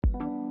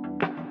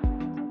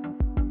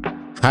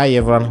Hi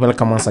everyone,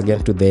 welcome once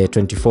again to the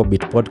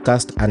 24-bit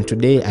podcast, and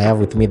today I have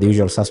with me the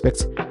usual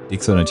suspects.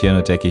 Dixon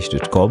Otieno,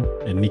 techish.com.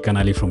 And Nick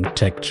Anali from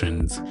Tech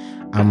Trends.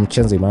 I'm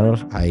Chenzo Emmanuel.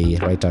 I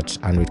write at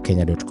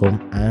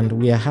andwithkenya.com, and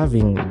we are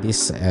having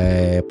this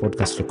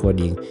podcast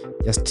recording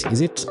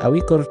is it a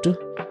week or two?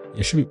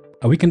 Yeah, should be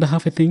a week and a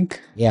half, I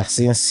think. Yeah,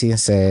 since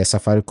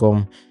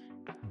Safaricom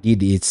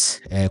did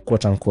its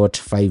quote-unquote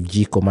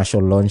 5G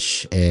commercial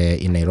launch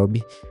in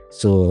Nairobi.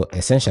 So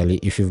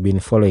essentially, if you've been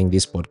following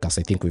this podcast,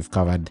 I think we've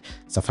covered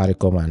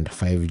Safaricom and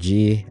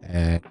 5G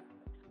at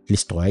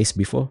least twice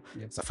before.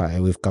 Yes.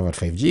 We've covered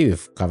 5G,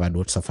 we've covered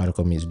what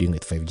Safaricom is doing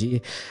with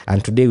 5G,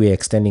 and today we're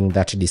extending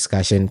that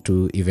discussion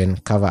to even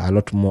cover a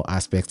lot more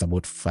aspects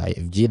about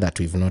 5G that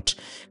we've not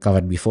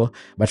covered before.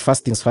 But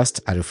first things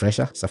first, a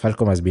refresher.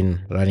 Safaricom has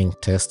been running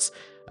tests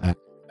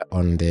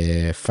on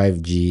the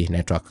 5G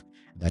network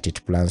that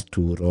it plans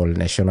to roll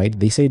nationwide.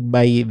 They said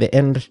by the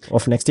end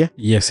of next year?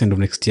 Yes, end of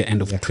next year,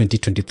 end of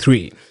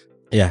 2023.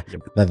 Yeah,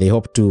 that they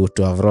hope to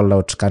have rolled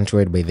out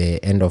countrywide by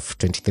the end of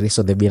 23.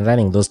 So they've been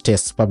running those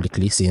tests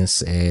publicly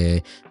since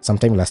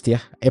sometime last year,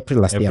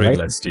 April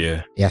last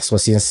year. Yeah, so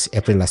since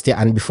April last year,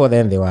 and before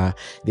then they were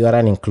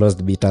running closed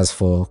betas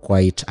for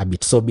quite a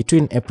bit. So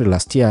between April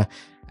last year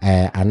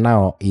and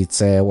now,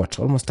 it's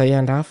almost a year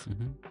and a half.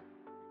 Mm-hmm.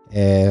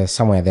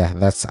 Somewhere there,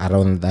 that's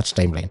around that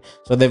timeline.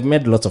 So they've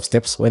made lots of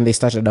steps. When they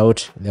started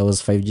out, there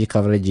was 5G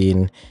coverage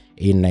in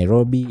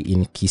Nairobi,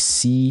 in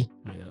Kisii,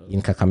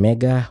 in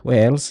Kakamega.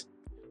 Where else?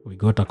 We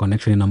got a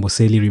connection in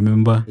Amboseli,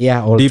 remember?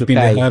 Yeah,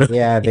 Oltukai.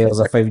 Yeah, there was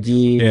a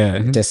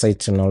 5G test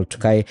site in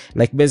Oltukai.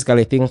 Like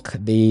basically, I think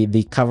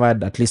they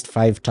covered at least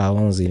 5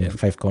 towns in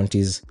 5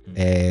 counties,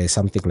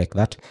 something like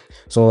that.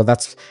 So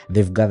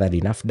they've gathered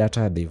enough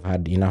data, they've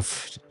had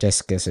enough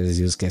test cases,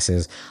 use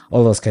cases,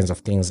 all those kinds of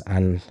things.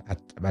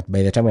 But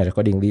by the time we're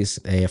recording this,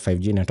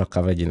 5G network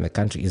coverage in the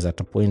country is at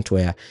a point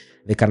where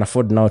they can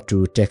afford now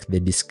to take the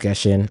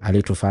discussion a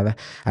little further.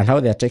 And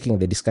how they're taking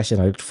the discussion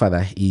a little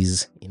further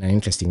is in an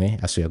interesting way,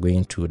 as we are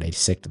going to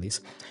dissect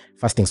this.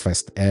 First things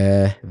first,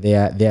 there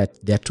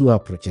are 2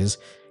 approaches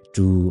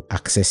to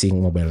accessing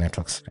mobile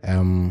networks.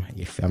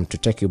 If I'm to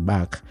take you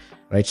back,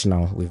 right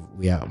now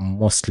we are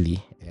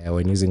mostly,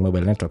 when using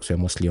mobile networks, we're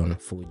mostly on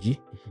 4G.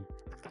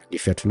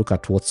 If you have to look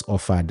at what's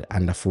offered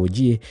under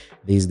 4G,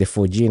 there's the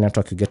 4G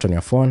network you get on your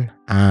phone.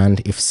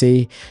 And if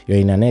say you're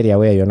in an area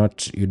where you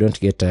don't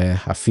get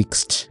a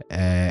fixed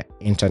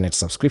internet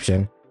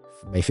subscription,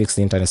 by fixed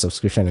internet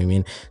subscription we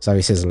mean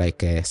services like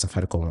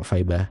Safaricom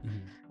fiber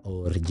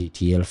or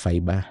JTL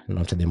fiber,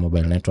 not the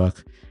mobile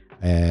network,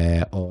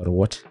 or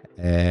what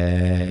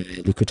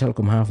Liquid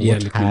Telecom have,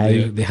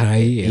 the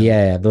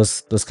high,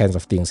 those kinds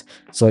of things.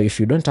 So if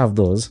you don't have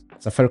those,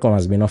 Safaricom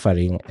has been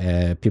offering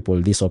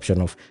people this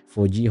option of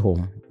 4G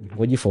home.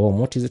 4G for home.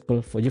 What is it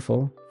called? 4G for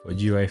home?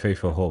 4G Wi-Fi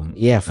for home.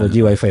 Yeah, 4G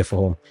Wi-Fi for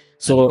home.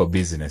 So and for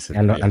businesses.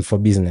 And for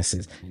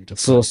businesses.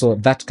 So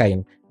that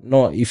kind.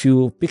 No, if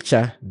you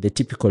picture the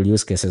typical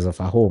use cases of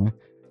a home,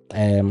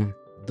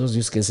 those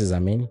use cases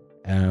are many.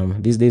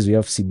 These days we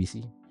have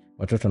CBC.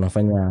 Watoto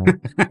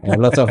wanafanya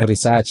lots of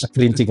research,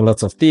 printing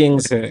lots of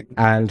things.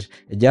 And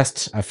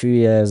just a few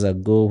years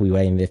ago, we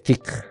were in the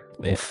thick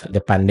of the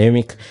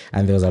pandemic,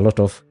 and there was a lot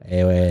of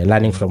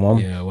learning from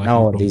home.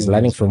 Now there's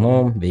learning from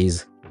home,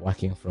 there's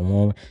working from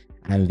home,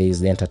 and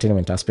there's the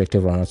entertainment aspect.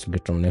 Everyone wants to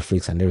get on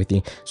Netflix and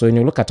everything. So when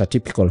you look at a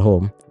typical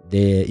home,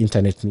 the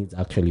internet needs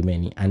actually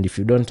many. And if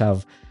you don't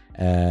have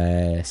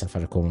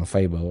Safaricom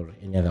fiber or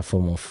any other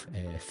form of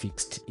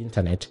fixed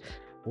internet,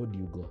 where do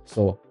you go?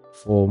 So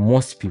for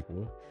most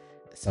people,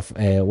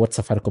 what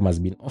Safaricom has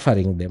been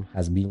offering them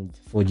has been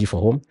 4G for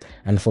home,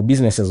 and for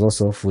businesses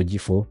also 4G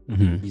for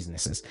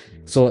businesses.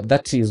 So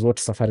that is what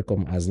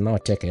Safaricom has now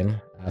taken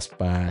as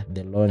per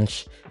the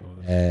launch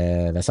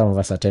that some of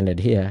us attended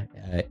here.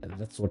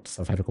 That's what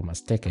Safaricom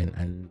has taken,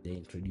 and they're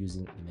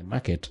introducing in the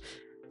market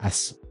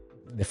as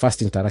the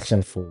first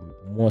interaction for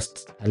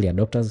most early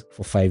adopters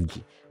for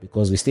 5G,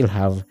 because we still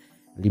have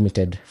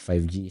limited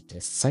 5G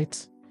test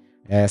sites.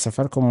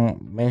 Safaricom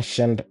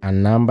mentioned a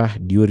number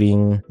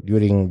during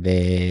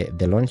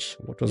the launch.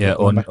 What was the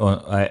number?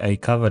 I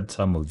covered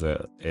some of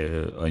the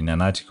in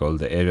an article,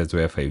 the areas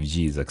where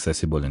 5G is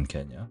accessible in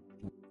Kenya.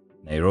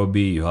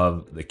 Nairobi, you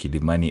have the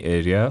Kilimani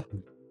area,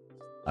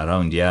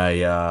 around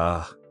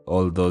Yaya,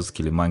 all those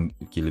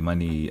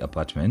Kilimani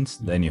apartments.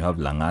 Then you have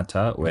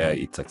Langata, where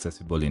it's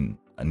accessible in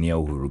near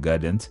Uhuru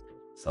Gardens,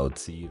 South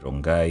Sea,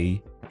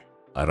 Rongai,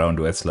 around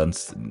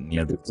Westlands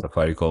near the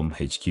Safaricom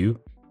HQ.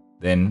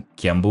 Then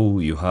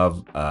Kiambu, you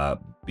have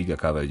bigger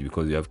coverage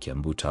because you have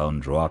Kiambu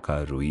town,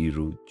 Ruaka,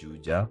 Ruiru,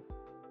 Juja.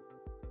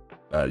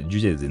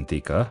 Juja is in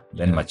Thika.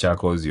 Then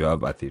Machakos, you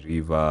have Athi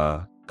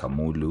River,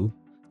 Kamulu.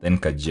 Then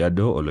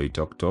Kajiado,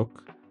 Oloitoktok.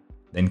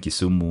 Then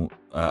Kisumu.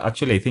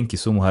 Actually, I think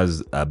Kisumu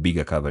has a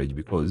bigger coverage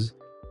because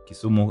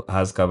Kisumu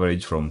has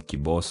coverage from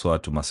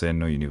Kiboswa to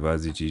Maseno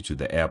University to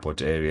the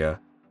airport area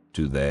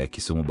to the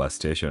Kisumu bus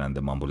station and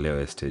the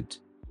Mamboleo estate.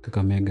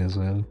 Kakamega as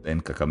well.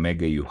 Then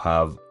Kakamega, you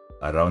have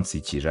around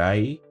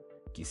Sichirai.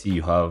 Kisii,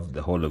 you have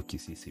the whole of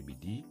Kisii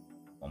CBD.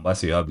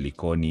 Mombasa, you have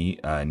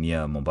Likoni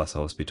near Mombasa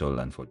Hospital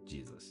and Fort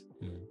Jesus.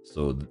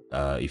 So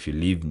if you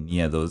live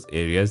near those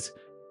areas,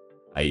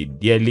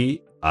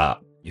 ideally,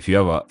 if you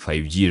have a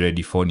 5G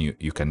ready phone,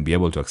 you can be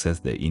able to access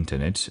the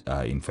internet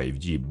in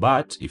 5G.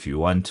 But if you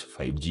want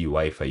 5G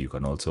Wi-Fi, you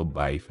can also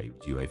buy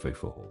 5G Wi-Fi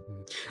for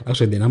home.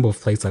 Actually, the number of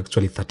sites are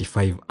actually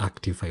 35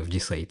 active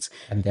 5G sites.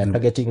 And they're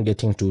targeting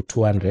getting to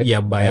 200.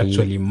 Yeah, by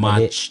actually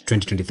March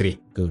 2023.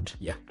 Good.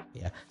 Yeah.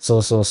 Yeah.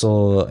 So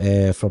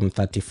from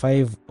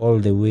 35 all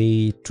the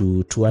way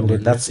to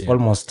 200, that's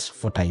almost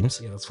 4 times.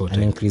 Yeah, that's 4 an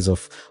times. increase of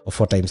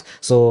 4 times.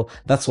 So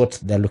that's what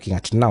they're looking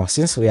at now.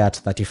 Since we are at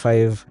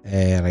 35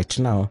 right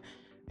now,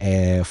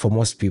 for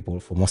most people,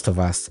 for most of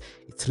us,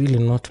 it's really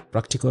not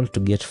practical to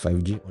get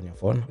 5G on your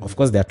phone. Of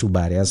course, there are 2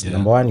 barriers.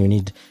 Number one, you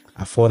need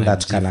a phone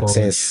that can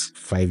access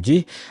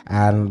 5G,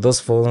 and those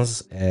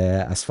phones,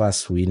 as far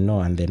as we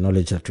know and the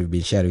knowledge that we've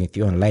been sharing with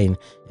you online,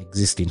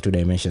 exist in 2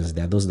 dimensions.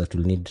 There are those that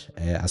will need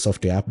a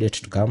software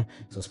update to come,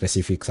 so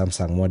specific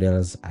Samsung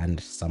models and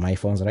some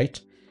iPhones, right?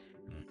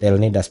 They'll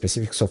need a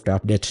specific software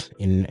update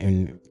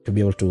in to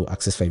be able to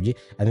access 5G.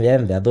 And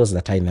then there are those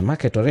that are in the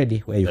market already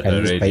where you can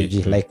use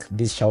 5G, like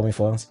these Xiaomi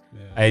phones.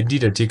 I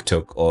did a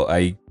TikTok, or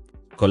I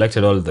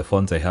collected all the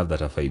phones I have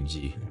that are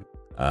 5G.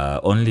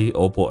 Only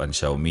Oppo and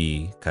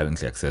Xiaomi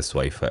currently access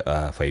Wi-Fi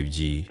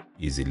 5G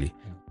easily.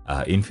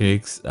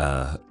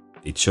 Infinix,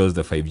 it shows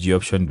the 5G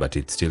option, but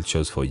it still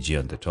shows 4G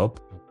on the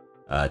top.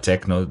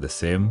 Tecno, the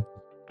same.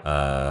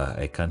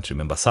 I can't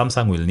remember.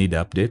 Samsung will need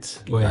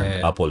updates,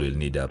 and Apple will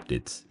need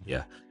updates.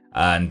 Yeah.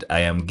 And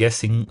I am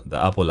guessing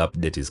the Apple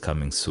update is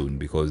coming soon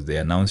because they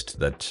announced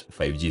that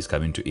 5G is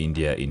coming to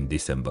India in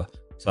December.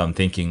 So I'm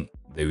thinking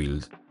they will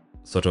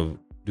sort of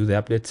do the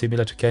update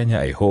similar to Kenya,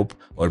 I hope.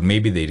 Or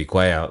maybe they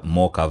require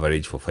more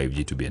coverage for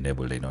 5G to be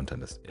enabled. I don't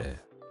understand. Yeah.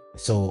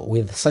 So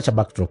with such a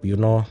backdrop,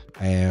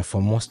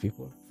 for most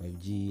people,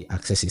 5G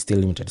access is still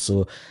limited.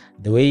 So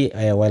the way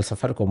while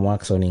Safaricom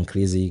works on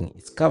increasing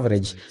its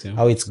coverage,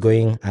 how it's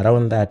going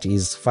around that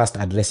is first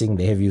addressing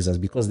the heavy users,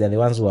 because they're the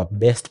ones who are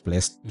best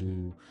placed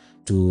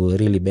to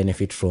really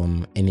benefit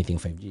from anything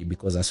 5G.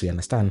 Because as we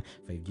understand,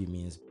 5G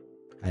means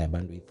higher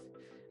bandwidth,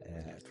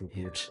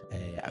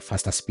 throughput,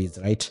 faster speeds,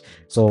 right?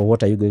 So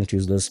what are you going to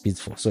use those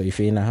speeds for? So if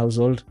you're in a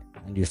household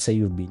and you say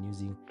you've been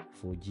using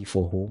 4G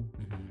for home,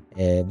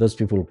 those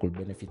people could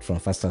benefit from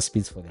faster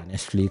speeds for their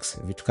Netflix,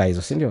 Vituka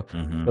Izo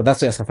Sindio. So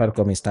that's where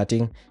Safaricom is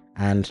starting,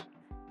 and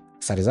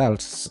as a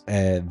result,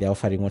 they're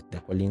offering what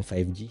they're calling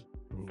 5G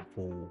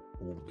for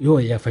home.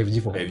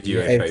 5G for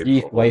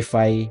 5G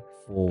Wi-Fi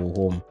for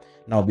home.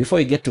 Now, before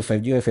we get to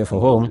 5G Wi-Fi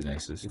for home,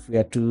 if we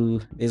are to,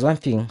 there's one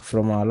thing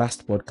from our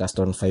last podcast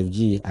on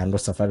 5G and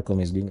what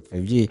Safaricom is doing with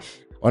 5G.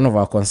 One of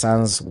our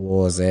concerns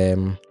was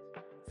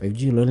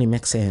 5G will only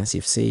make sense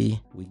if,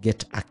 say, we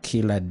get a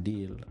killer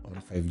deal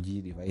on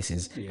 5G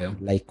devices,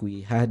 like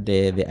we had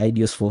the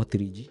Ideos for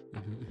 3G.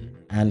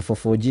 And for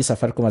 4G,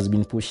 Safaricom has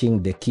been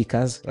pushing the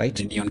kickers, right?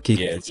 The neon kick.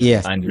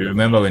 Yes. And you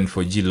remember when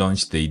 4G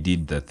launched, they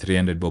did the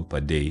 300 bob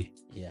per day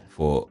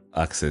for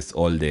access,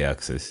 all day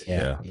access.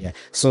 Yeah.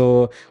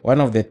 So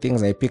one of the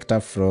things I picked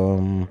up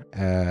from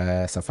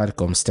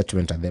Safaricom's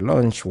statement at the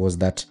launch was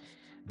that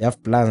they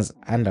have plans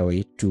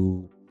underway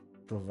to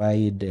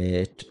provide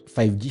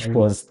 5G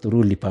phones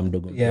through Lipa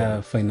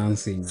Mdogo.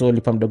 Financing. So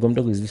Lipa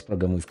Mdogo is this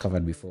program we've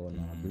covered before on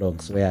our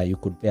blogs, where you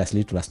could pay as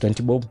little as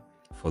 20 bob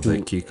for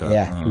the kicker.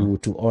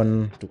 To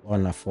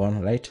own a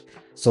phone, right?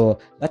 So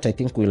that I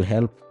think will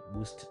help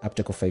boost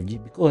uptake of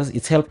 5G, because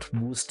it's helped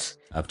boost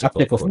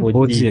uptake of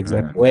 4G.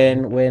 Exactly.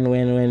 When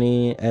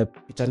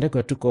Peter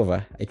Ndegwa took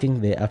over, I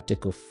think the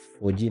uptake of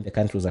 4G in the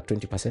country was at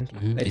 20%.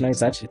 Right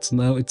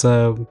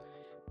now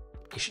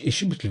it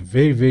should be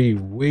very, very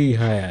way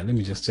higher. Let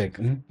me just check.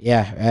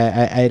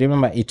 I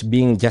remember it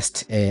being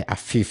just a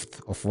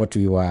fifth of what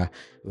we were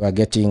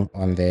getting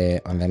on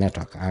the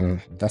network, and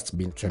that's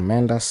been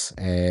tremendous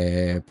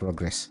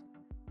progress.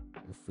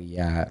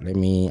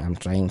 I'm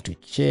trying to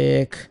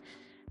check,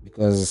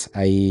 because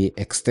I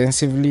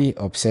extensively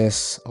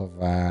obsess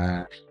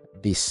over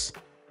this.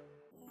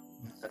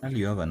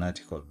 You have an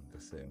article on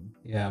the same.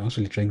 Yeah, I'm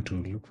actually trying to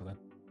look for that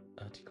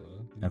article.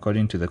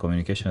 According to the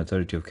Communication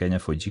Authority of Kenya,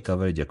 4G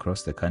coverage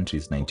across the country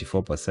is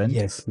 94%.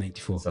 Yes,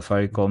 94.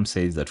 Safaricom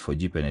says that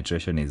 4G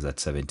penetration is at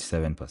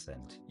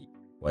 77%,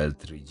 while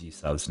 3G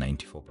serves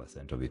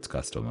 94% of its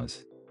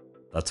customers.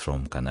 That's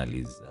from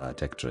Canali's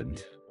Tech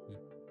Trend.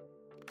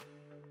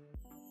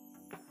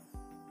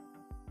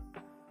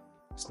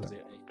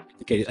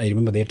 I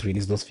remember they had to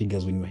release those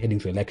figures when we were heading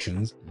to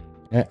elections.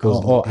 And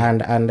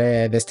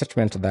the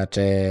statement that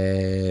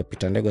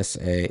Peter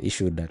Ndegwa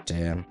issued at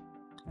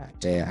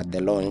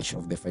the launch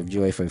of the 5G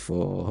Wi-Fi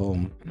for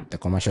home, the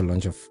commercial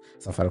launch of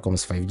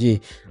Safaricom's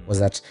 5G, was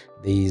that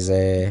there is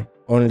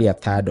only a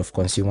third of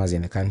consumers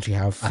in the country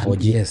have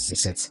 4G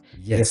handsets.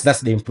 Yes,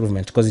 that's the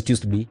improvement, because it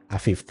used to be a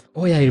fifth.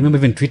 Oh yeah, I remember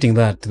even tweeting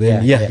that.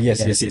 Then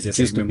yes. It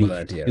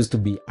used to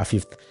be a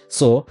fifth.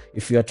 So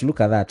if you are to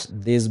look at that,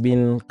 there's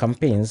been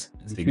campaigns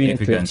between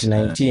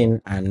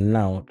 2019 and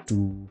now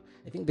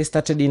I think they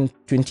started in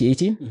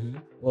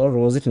 2018 or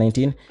was it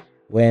 19,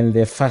 when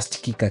the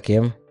first kicker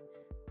came,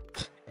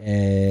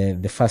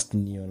 the first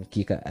neon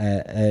kicker,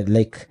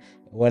 like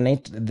when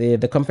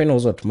the company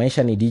was what,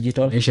 Maisha ni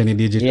Digital. Maisha ni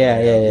Digital.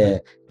 Yeah.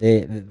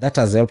 That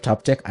has helped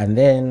uptake, and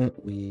then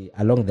we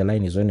along the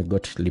line is when we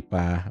got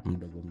Lipa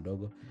Mdogo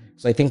Mdogo.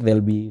 So I think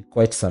there'll be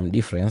quite some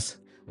difference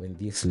when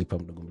this Lipa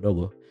Mdogo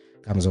Mdogo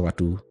comes over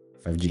to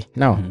 5G.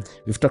 Now,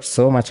 we've talked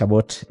so much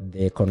about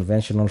the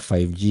conventional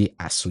 5G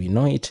as we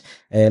know it.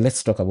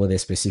 Let's talk about the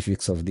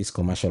specifics of this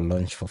commercial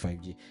launch for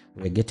 5G.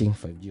 We're getting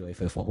 5G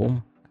Wi-Fi for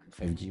home and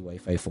 5G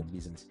Wi-Fi for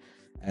business.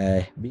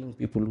 Being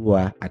people who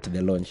are at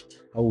the launch,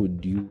 how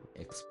would you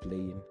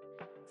explain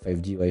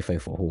 5G Wi-Fi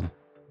for home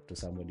to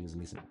somebody who's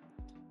listening?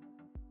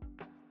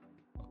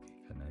 Okay,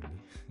 can I be?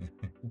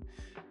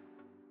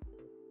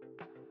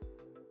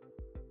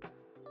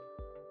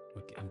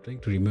 Okay, I'm trying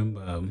to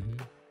remember.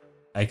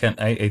 I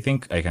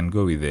think I can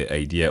go with the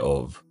idea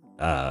of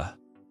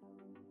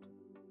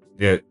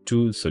there are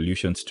three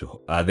solutions to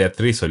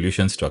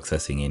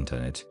accessing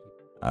internet.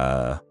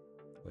 Where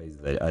is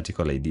the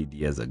article I did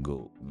years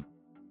ago?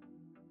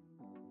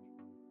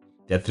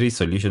 There are 3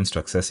 solutions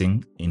to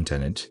accessing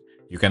internet.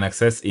 You can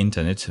access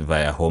internet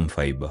via home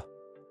fiber,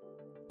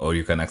 or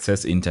you can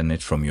access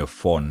internet from your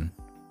phone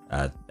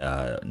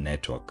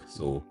network.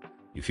 So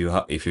if you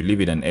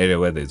live in an area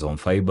where there's home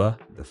fiber,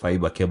 the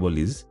fiber cable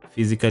is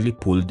physically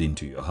pulled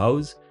into your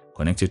house,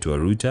 connected to a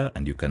router,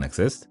 and you can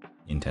access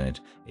internet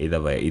either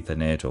via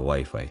Ethernet or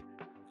Wi-Fi.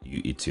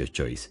 It's your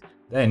choice.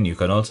 Then you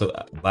can also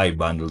buy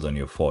bundles on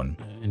your phone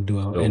And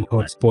do So, and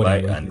hotspot. buy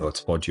and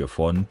hotspot your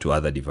phone to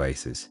other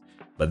devices.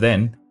 But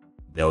then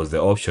there was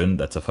the option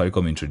that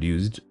Safaricom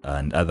introduced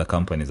and other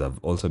companies have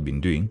also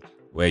been doing,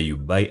 where you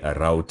buy a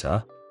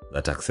router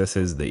that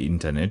accesses the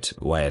internet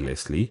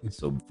wirelessly,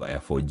 so via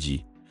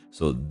 4G.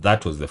 So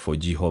that was the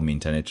 4G home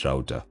internet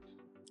router.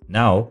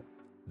 Now,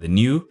 the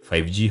new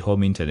 5G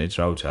home internet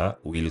router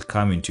will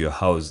come into your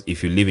house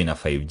if you live in a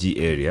 5G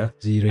area,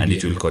 and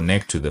it will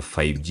connect to the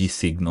 5G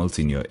signals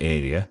in your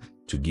area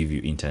to give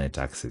you internet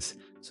access.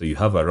 So you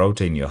have a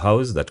router in your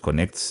house that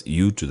connects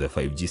you to the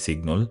 5G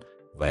signal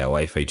via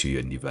Wi-Fi to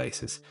your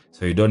devices.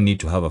 So you don't need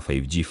to have a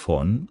 5G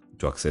phone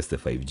to access the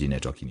 5G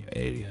network in your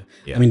area.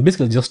 Yeah. I mean,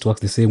 basically, just works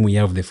the same. We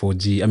have the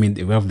 4G. I mean,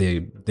 we have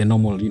the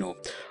normal,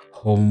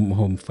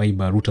 home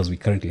fiber routers we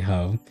currently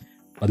have,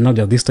 but now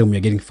that this time we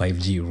are getting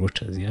 5G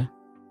routers. Yeah.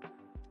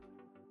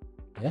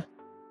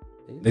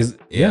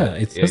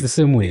 It's just the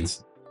same way.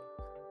 It's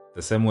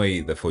the same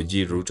way the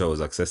 4G router was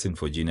accessing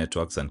 4G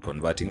networks and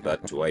converting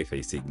that to Wi-Fi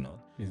signal.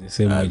 It's the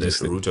same way.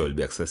 The router will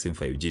be accessing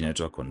 5G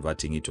network,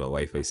 converting it to a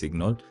Wi-Fi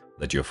signal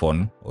that your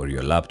phone or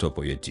your laptop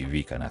or your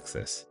TV can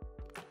access.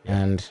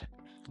 And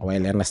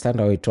while I understand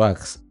how it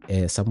works,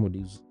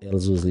 somebody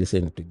else who's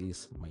listening to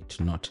this might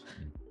not.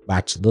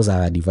 But those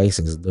other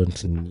devices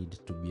don't need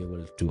to be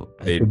able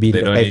to be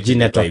the 5G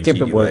network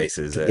capable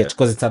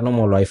because it's a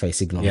normal Wi-Fi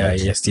signal. Yeah.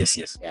 Right?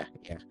 Yes. Yeah.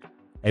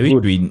 I wish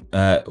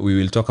we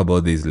will talk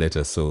about this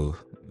later. So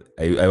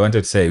I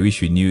wanted to say I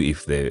wish we knew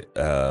if the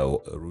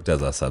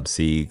routers are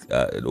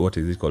sub-6. What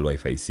is it called?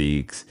 Wi-Fi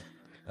 6,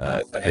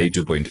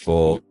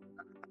 2.4.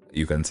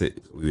 You can say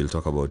we will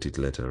talk about it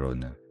later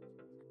on.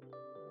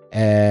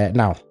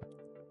 Now,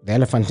 the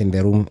elephant in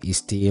the room is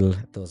still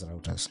those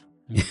routers.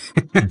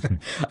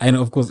 I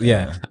know, of course.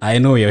 Yeah, I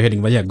know where you're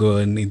heading, but yeah, go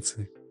on. It's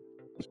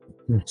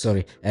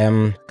Sorry.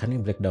 Can you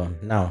break down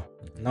now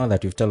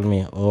that you've told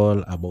me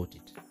all about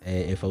it?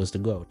 If I was to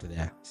go out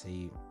there,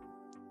 say,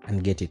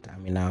 and get it,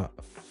 I'm in a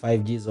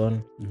 5G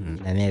zone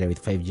in an area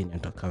with 5G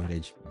network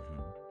coverage,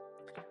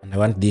 and I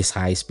want this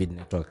high-speed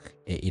network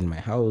in my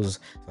house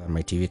so that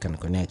my TV can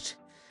connect.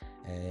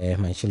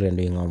 My children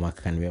doing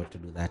homework can be able to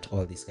do that.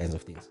 All these kinds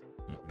of things.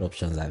 What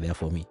options are there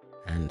for me,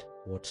 and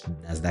what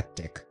does that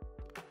take?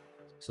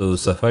 So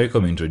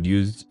Safaricom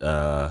introduced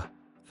 5G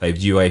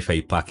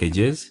Wi-Fi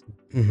packages.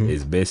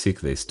 There's basic,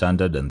 there's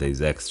standard, and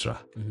there's extra.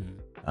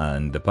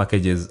 And the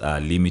packages are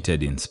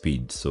limited in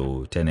speed,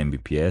 so 10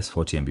 Mbps,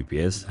 40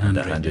 Mbps, and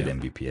 100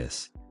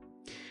 Mbps.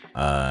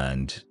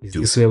 And is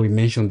this where we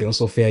mentioned the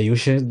also fair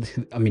usage?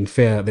 I mean,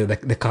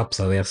 the caps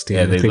are there still.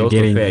 Yeah, there's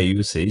also fair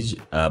usage,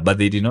 but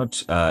they did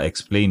not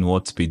explain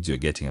what speeds you're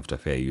getting after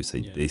fair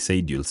usage. Yeah. They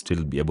said you'll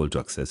still be able to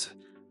access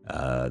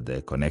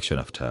the connection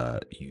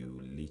after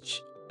you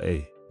reach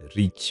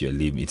your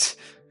limit.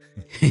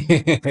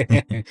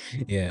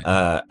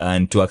 Yeah.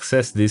 And to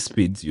access these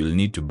speeds, you'll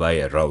need to buy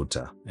a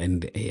router.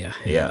 And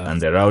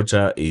and the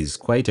router is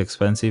quite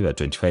expensive at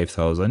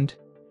 25,000,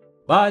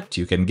 but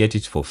you can get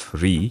it for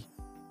free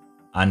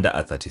under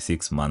a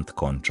 36-month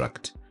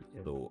contract.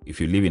 So if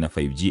you live in a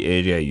 5G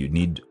area, you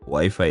need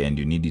Wi-Fi and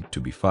you need it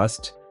to be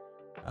fast.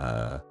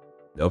 The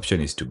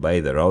option is to buy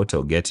the router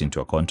or get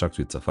into a contract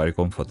with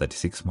Safaricom for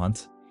 36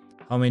 months.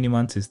 How many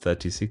months is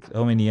 36?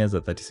 How many years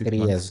are 36 3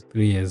 months?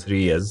 3 years.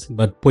 3 years.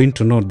 But point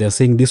to note, they're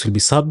saying this will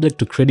be subject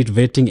to credit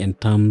vetting and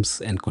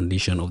terms and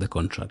condition of the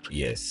contract.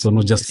 Yes. So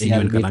not just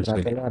anyone can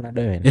actually.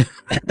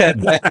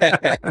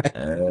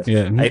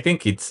 I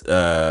think it's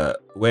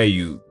where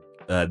you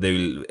they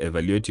will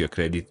evaluate your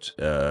credit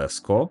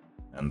score,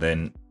 and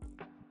then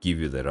give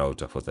you the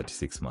router for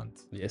 36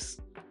 months. Yes.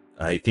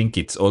 I think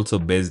it's also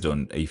based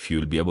on if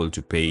you'll be able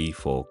to pay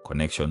for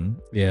connection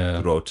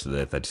Yeah. throughout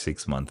the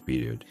 36-month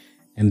period.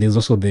 And there's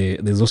also the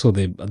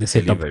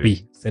setup Delivery.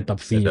 fee Setup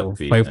of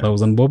fee,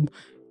 5,000 bob,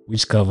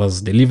 which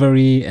covers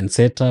delivery and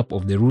setup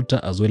of the router,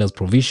 as well as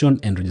provision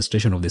and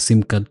registration of the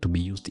SIM card to be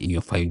used in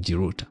your 5G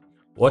router.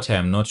 What I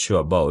am not sure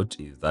about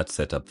is that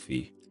setup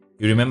fee.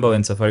 You remember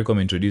when Safaricom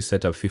introduced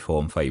setup fee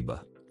for home fiber?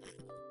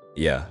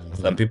 Yeah,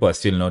 some people are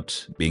still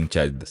not being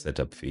charged the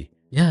setup fee.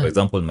 Yeah. For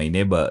example, my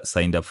neighbor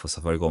signed up for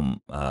Safaricom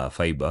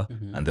fiber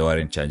and they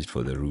weren't charged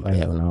for the router.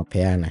 Waya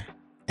unawapeana.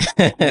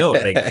 No,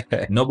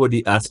 like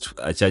nobody asked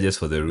charges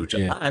for the router.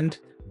 Yeah. And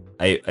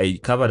I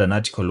covered an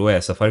article where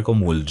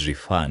Safaricom will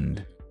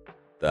refund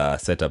the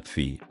setup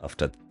fee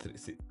after,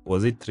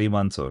 was it 3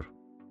 months or?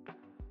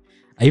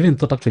 I even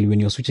thought actually when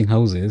you're switching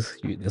houses,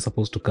 they're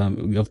supposed to come.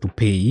 You have to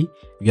pay.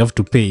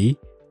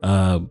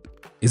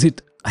 Is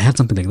it? I had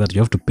something like that.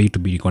 You have to pay to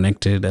be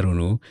reconnected. I don't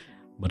know,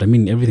 but I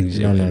mean everything.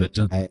 No.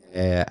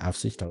 I've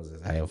switched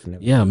houses. I have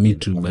never. Yeah, me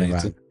too.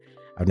 But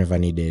I've never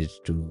needed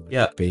to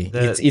pay.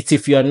 the- It's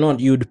if you are not,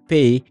 you'd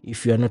pay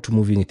if you are not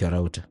moving with your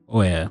router,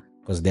 oh yeah.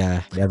 because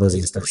there are those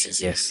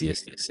instances. Yes.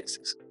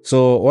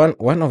 So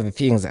one of the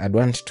things I'd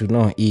want to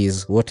know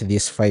is what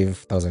this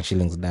 5,000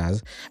 shillings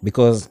does,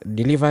 because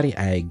delivery,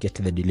 I get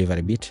the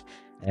delivery bit,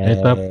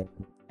 Setup.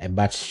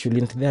 but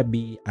shouldn't there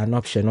be an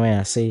option where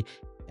I say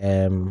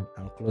I'm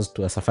close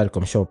to a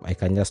Safaricom shop, I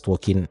can just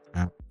walk in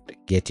and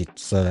get it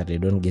so that they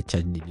don't get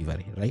charged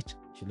delivery, right?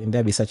 Shouldn't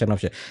there be such an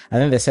option?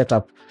 And then the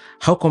setup,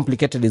 how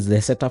complicated is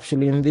the setup?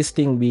 Shouldn't this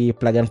thing be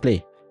plug and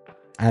play?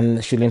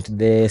 And shouldn't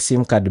the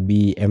SIM card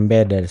be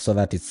embedded so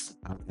that it's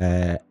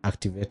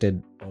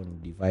activated on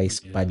device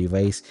per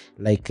device,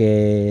 like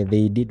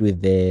they did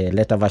with the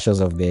later versions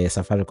of the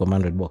Safaricom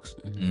Android box?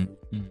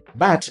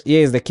 But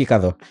here is the kicker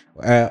though.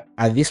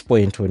 At this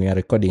point, when we are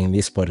recording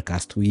this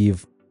podcast,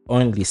 we've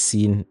only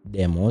seen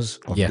demos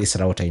of this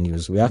router in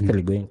use. We're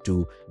actually going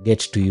to get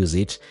to use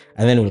it,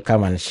 and then we'll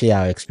come and share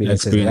our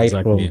experiences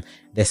from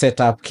the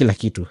setup, kila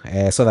kitu,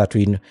 so that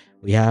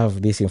we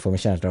have this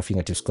information at our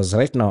fingertips. Because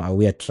right now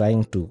we are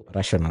trying to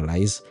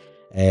rationalize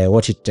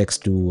what it takes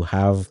to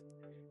have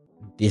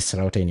this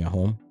router in your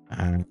home,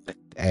 and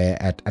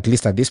at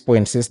least at this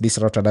point, since this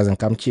router doesn't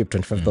come cheap,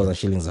 25,000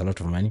 shillings is a lot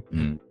of money.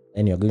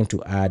 Then you're going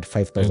to add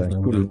 5,000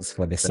 shillings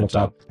for the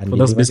setup. And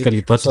that's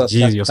basically 30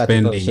 G's you're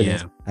spending.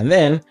 Yeah. And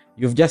then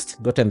you've just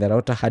gotten the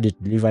router, had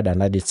it delivered,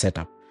 and had it set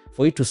up.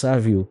 For it to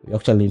serve you, you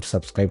actually need to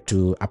subscribe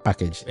to a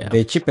package. Yeah.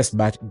 The cheapest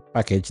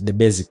package, the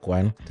basic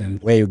one,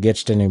 where you get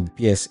 10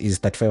 Mbps, is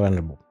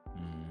 3,500,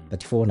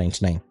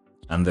 34.99.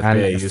 And the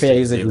And fair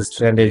usage is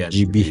 300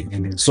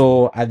 GB.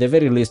 So at the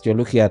very least, you're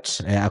looking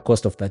at a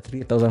cost of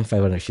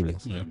 3,500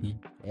 shillings.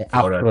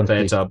 For a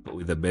setup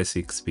with the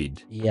basic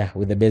speed. Yeah,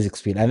 with the basic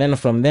speed. And then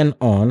from then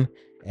on,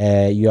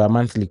 your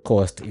monthly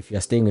cost, if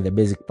you're staying with the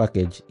basic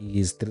package,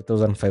 is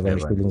 3,500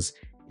 shillings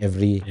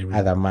every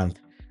other month.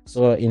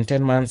 So in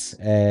 10 months,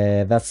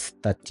 that's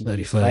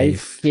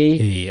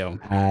 35K. Yeah.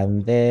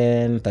 And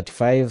then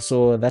 35.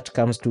 So that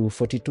comes to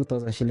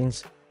 42,000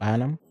 shillings per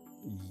annum.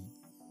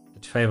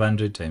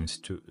 500 times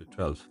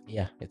 12.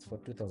 Yeah, it's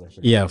 42,000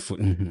 shillings. Yeah.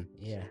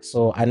 Yeah.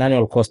 So an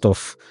annual cost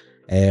of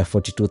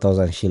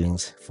 42,000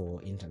 shillings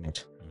for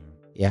internet.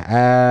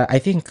 Yeah. I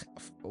think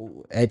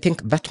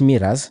that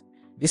mirrors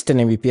this 10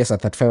 Mbps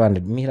at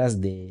 3,500 mirrors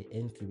the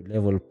entry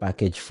level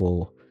package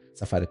for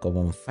Safaricom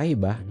on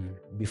fiber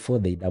before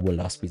they doubled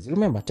our speeds.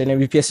 Remember, 10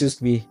 Mbps used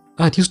to be.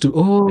 It used to.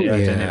 Oh, yeah.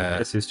 10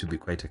 Mbps used to be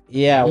quite.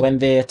 When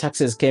the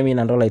taxes came in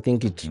and all, I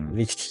think it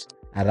reached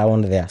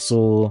around there.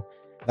 So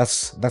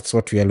that's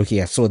what we are looking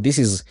at. So this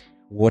is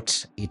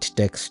what it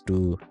takes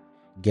to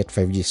get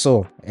 5G.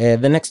 So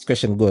the next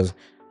question goes,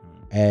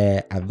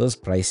 at those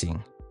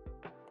pricing,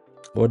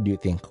 what do you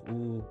think?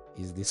 Who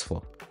is this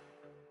for?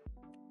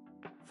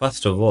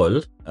 First of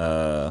all,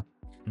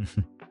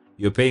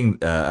 you're paying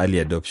early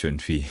adoption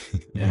fee.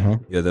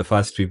 You're the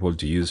first people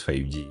to use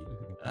 5G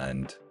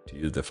and to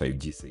use the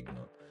 5G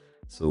signal.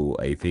 So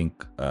I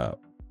think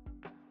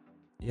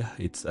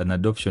it's an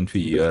adoption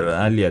fee. You're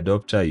an early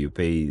adopter, you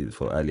pay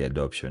for early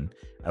adoption.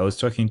 I was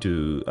talking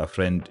to a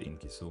friend in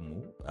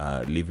Kisumu,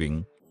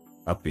 living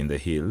up in the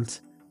hills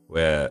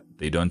where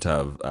they don't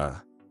have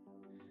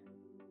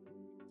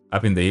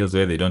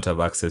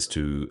access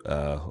to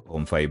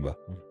home fiber.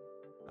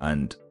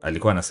 And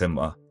alikuwa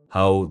anasema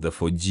how the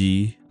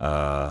 4G,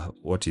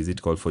 what is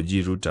it called,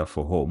 4G router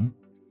for home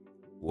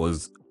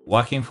was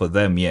working for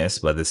them, yes,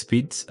 but the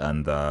speeds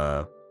and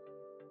the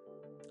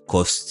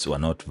costs were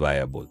not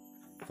viable.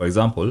 For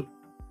example,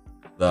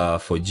 the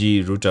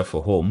 4G router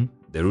for home,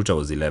 the router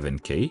was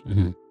 11K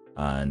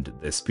and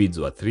the speeds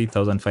were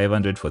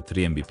 3,500 for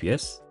 3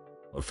 Mbps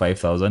or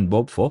 5,000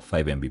 bob for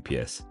 5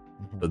 Mbps.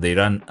 So they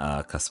ran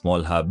a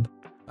small hub,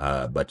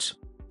 but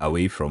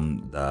away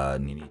from the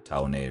Nini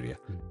town area.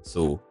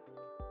 So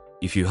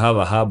if you have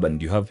a hub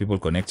and you have people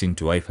connecting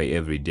to Wi-Fi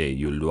every day,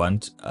 you'll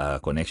want a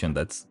connection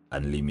that's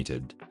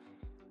unlimited.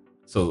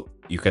 So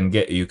you can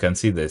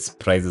see the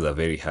prices are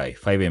very high.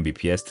 5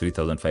 Mbps,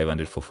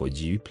 3,500 for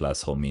 4G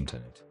plus home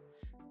internet.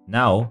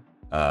 Now,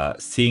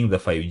 seeing the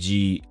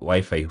 5G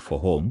Wi-Fi for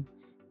home,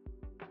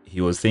 he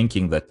was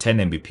thinking that 10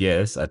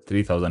 Mbps at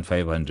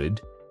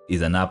 3,500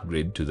 is an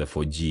upgrade to the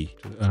 4G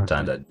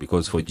standard,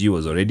 because 4G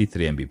was already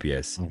 3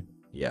 Mbps.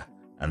 Yeah.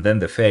 And then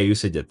the fair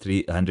usage at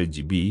 300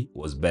 GB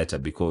was better,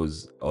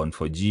 because on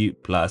 4G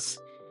plus,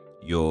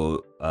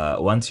 your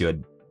once you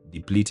had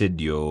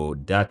depleted your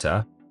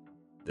data,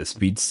 the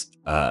speeds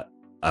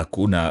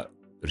hakuna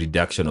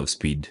reduction of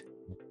speed.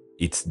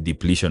 It's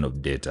depletion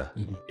of data.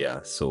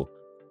 Yeah. So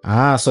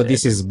so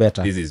this is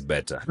better. this is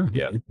better.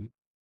 Yeah.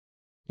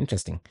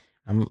 Interesting.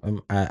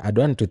 I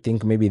don't want to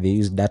think maybe they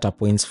use data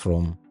points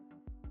from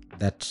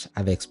that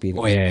other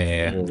experience. Oh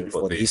yeah.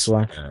 For this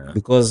one,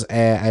 because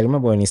I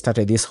remember when we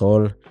started this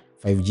whole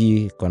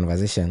 5G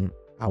conversation,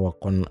 our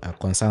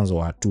concerns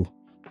were two.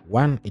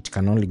 One, it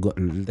can only go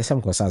the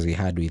same concerns we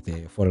had with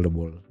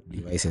foldable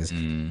devices.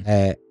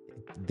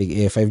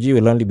 The 5G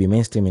will only be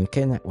mainstream in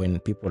Kenya when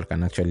people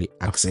can actually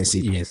access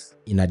it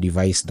in a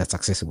device that's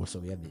accessible. So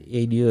we have the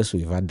ADOs,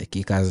 we've had the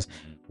kickers.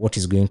 What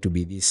is going to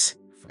be this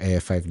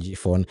 5G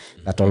phone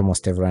that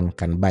almost everyone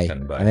can buy?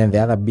 And then the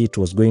other bit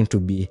was going to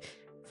be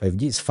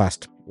 5G is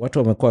fast. Watu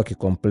wamekuwa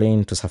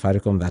wakicomplain to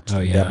Safaricom that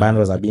their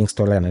bundles are being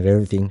stolen and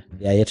everything.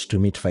 They are yet to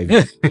meet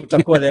 5G.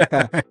 Utakuwa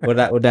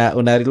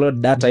una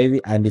reload data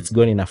hivi and it's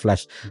gone in a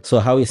flash. So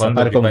how is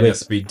Safaricom going?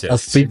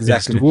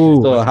 Exactly.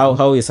 So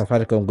how is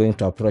Safaricom going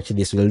to approach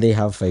this? Will they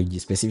have 5G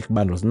specific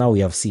bundles? Now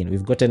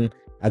we've gotten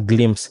a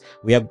glimpse.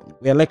 We are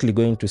likely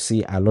going to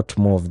see a lot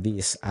more of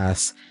this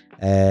as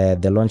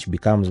the launch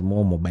becomes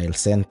more mobile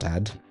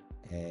centered.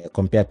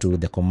 Compared to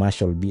the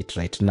commercial bit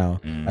right now,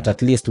 but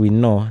at least we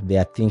know they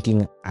are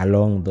thinking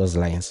along those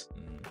lines.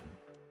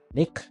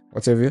 Nick,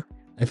 what's your view?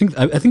 I think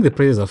the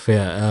prices are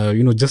fair.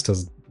 Just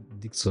as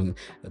Dixon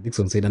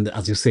said, and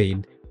as you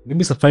said,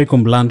 maybe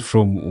Safaricom learned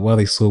from what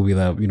they saw with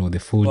the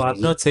 4G. Well,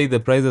 I'm not saying the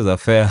prices are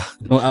fair.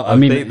 No, I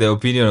mean the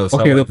opinion of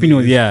okay, the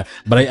opinion, yeah,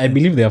 but I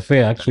believe they are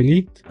fair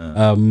actually.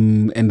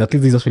 And at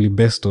least this is actually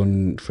based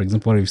on, for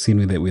example, what we've seen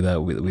with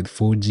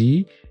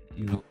 4G.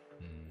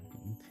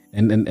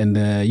 And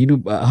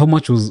how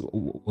much was 10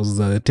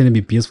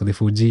 Mbps for the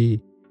 4G?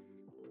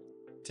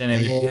 10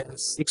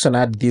 Mbps. Dixon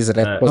had these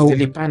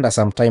Panda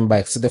some time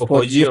back. So the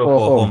for 4G or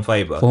for home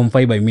fiber? For home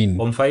fiber, I mean.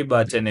 Home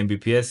fiber 10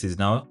 Mbps is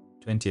now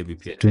 20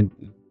 Mbps.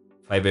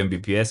 5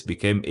 Mbps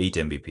became 8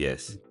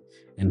 Mbps.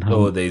 And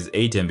so there's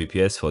 8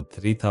 Mbps for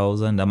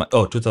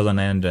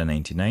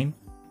 2,999.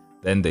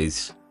 Then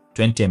there's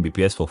 20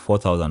 Mbps for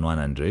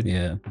 4,100.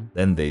 Yeah.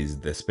 Then there's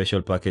the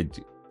special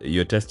package.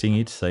 You're testing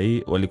it,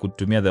 sahi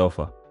walikutumia the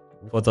offer.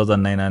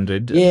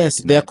 4,900.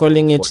 Yes, they are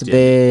calling it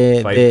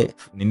the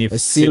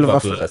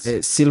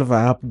silver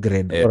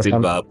upgrade.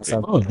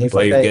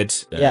 Where you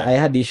get, I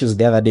had issues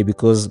the other day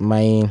because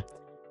my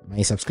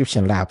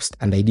subscription lapsed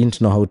and I didn't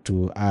know how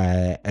to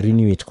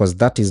renew it, because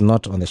that is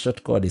not on the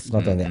short code. It's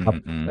not on the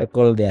app. I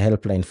called their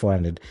helpline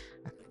 400.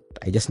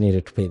 I just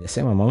needed to pay the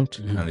same amount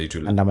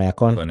under my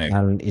account,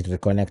 and it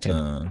reconnected.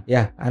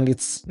 And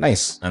it's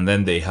nice. And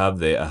then they have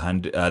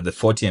the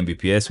 40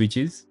 Mbps, which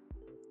is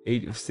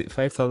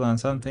 5,000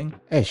 something.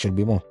 It should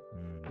be more.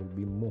 Should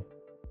be more.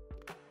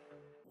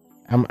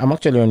 I'm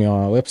actually on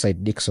your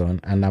website, Dixon,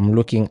 and I'm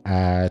looking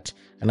at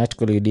an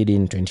article you did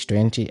in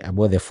 2020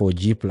 about the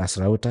 4G plus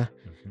router.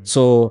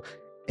 So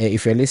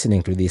if you're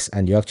listening to this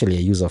and you're actually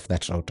a user of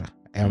that router,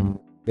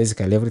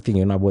 basically everything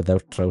you know about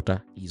that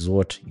router is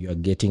what you're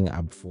getting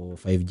up for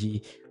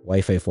 5G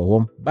Wi-Fi for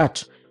home,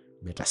 but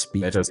better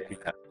speed.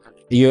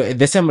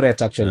 The same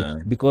rate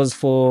actually, because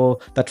for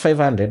that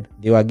 500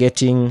 they were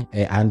getting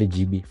 100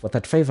 GB. For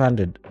that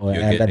 500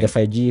 and the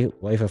 5G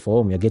Wi-Fi for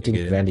home, you're getting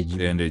 300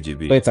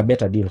 GB. So it's a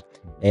better deal.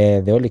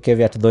 The only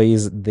caveat though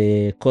is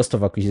the cost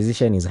of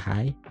acquisition is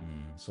high.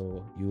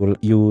 So you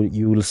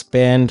will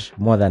spend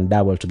more than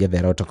double to get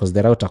the router, because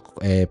the router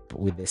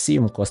with the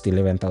SIM cost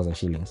 11,000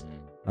 shillings.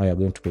 Now you're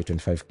going to pay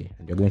 25k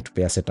and you're going to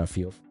pay a setup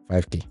fee of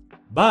 5k.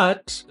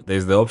 But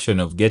there's the option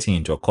of getting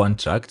into a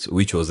contract,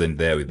 which wasn't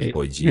there with the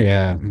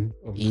 4G.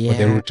 For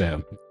the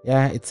router.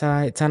 Yeah, it's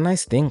a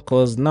nice thing,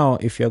 because now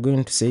if you're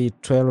going to say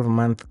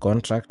 12-month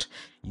contract,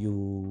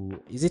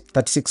 is it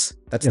 36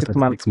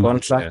 month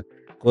contract?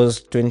 Because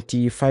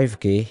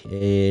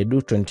 25k,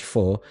 do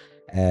 24,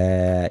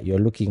 you're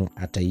looking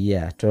at a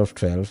year,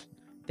 12,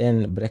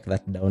 then break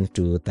that down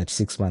to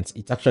 36 months.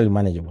 It's actually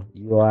manageable.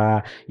 You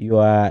are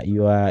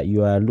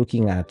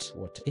looking at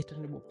what,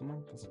 800 bucks a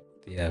month?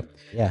 Yeah.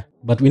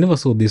 But we never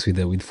saw this with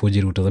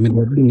 4G routers. I mean,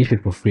 they're doing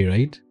it for free,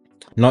 right?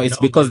 No, it's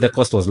because the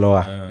cost was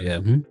lower.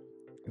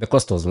 The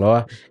cost was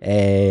lower.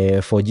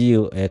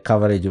 4G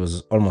coverage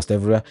was almost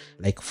everywhere.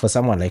 Like for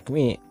someone like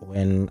me,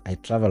 when I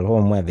travel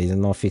home where there is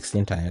no fixed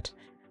internet,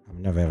 I've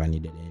never ever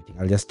needed anything.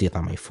 I'll just take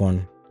my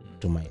phone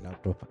to my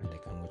laptop and I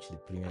can watch the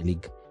Premier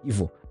League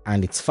Evo,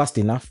 and it's fast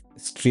enough.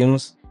 It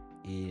streams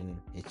in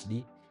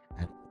HD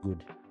and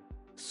good.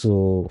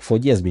 So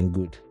 4G has been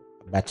good,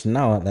 but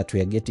now that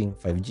we are getting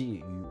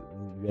 5G,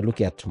 you're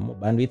looking at more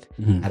bandwidth,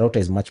 a router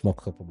is much more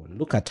capable.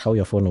 Look at how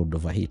your phone would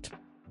overheat.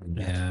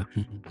 Yeah.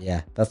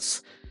 Yeah,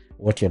 that's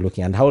what you're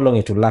looking at. And how long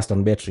it will last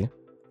on battery,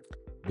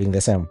 being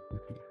the same.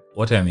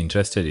 What I'm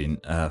interested in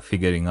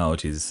figuring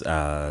out is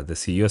the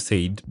CEO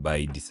said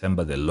by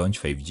December they'll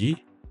launch 5G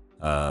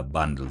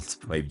bundles,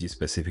 5G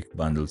specific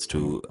bundles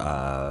to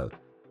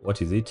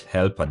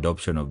help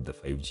adoption of the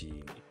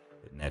 5G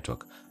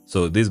network.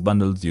 So these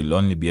bundles, you'll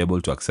only be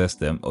able to access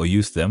them or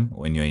use them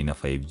when you're in a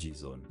 5G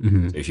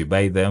zone. So if you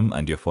buy them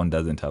and your phone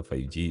doesn't have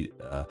 5G,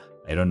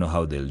 I don't know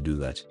how they'll do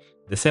that.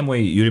 The same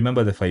way, you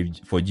remember the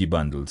 4G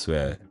bundles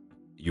where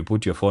you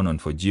put your phone on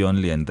 4G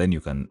only and then you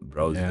can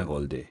browse the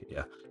whole day.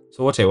 Yeah.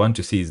 So what I want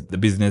to see is the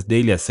Business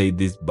Daily has said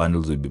these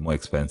bundles will be more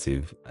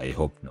expensive. I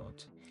hope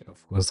not.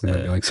 Of course, it's going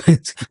to be more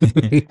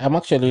expensive. I'm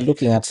actually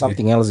looking at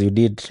something else you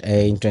did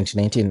in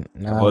 2019.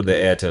 Now, Or the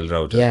Airtel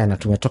router. yeah, na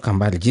tumetoka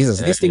mbali.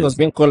 Jesus, this thing was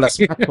being called a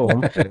smart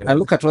home. And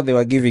look at what they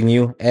were giving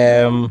you.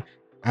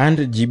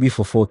 100 GB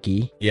for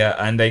 4K, Yeah,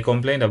 and I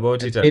complained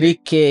about it.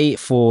 3K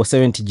for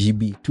 70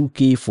 GB,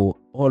 2K for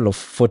all of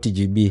 40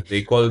 GB.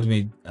 They called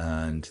me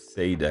and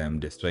said I am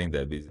destroying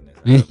their business.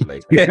 I was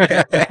like,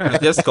 I'm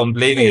just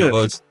complaining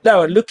about.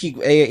 Now, looking,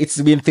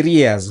 it's been 3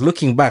 years.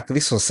 Looking back,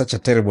 this was such a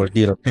terrible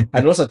deal.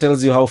 And also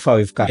tells you how far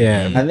we've come.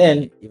 Yeah. And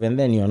then, even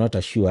then, you're not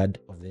assured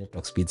of the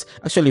network speeds.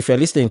 Actually, if you're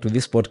listening to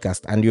this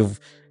podcast and you've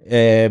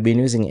been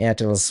using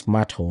Airtel's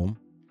smart home,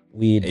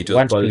 we It was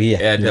want to called hear.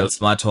 Airtel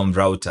Smart Home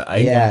Router. I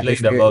Yeah,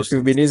 complained if about.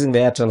 you've been using the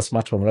Airtel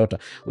smart home router,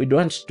 we'd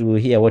want to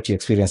hear what your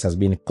experience has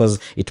been, because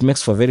it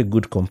makes for very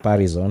good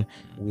comparison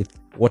with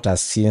what has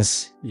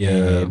since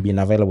been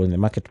available in the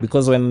market.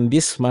 Because when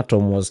this smart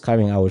home was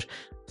coming out,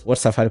 what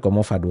Safaricom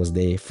offered was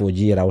the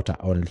 4G router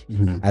only.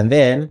 And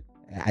then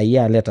a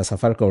year later,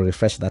 Safaricom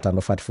refreshed that and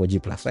offered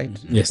 4G plus, right?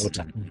 Yes.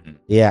 Router.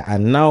 Yeah,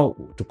 and now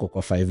to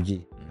Coco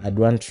 5G. I'd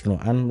want to know,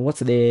 and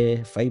what's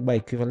the fiber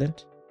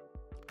equivalent?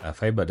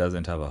 Fiber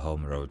doesn't have a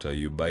home router.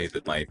 You buy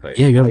the MiFi.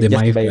 Yeah, you have the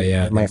Just MiFi. buy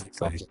Yeah. the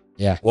MiFi.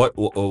 Yeah.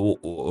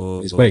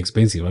 It's quite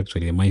expensive,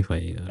 actually, the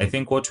MiFi. I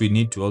think what we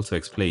need to also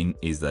explain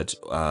is that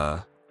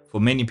for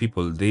many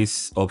people,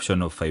 this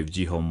option of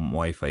 5G home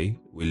Wi-Fi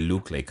will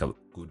look like a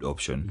good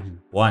option.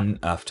 One,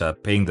 after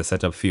paying the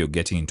setup fee or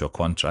getting into a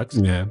contract,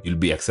 you'll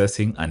be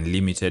accessing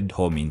unlimited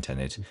home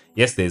internet.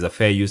 Yes, there's a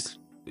fair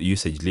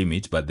usage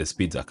limit, but the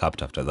speeds are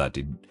capped after that.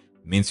 It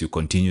means you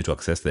continue to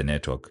access the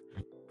network.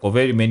 For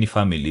very many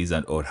families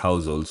or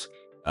households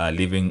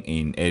living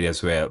in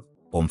areas where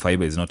home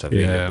fiber is not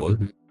available,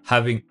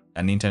 having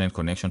an internet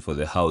connection for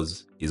the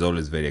house is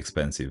always very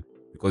expensive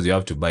because you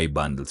have to buy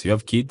bundles. You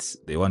have kids,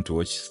 they want to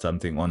watch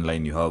something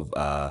online. You have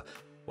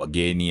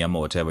wageni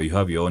or whatever. You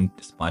have your own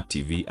smart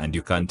TV and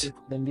you can't.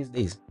 Then these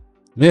days.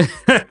 You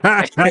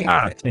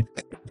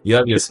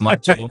have your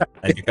smart home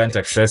and you can't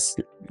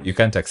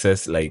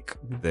access like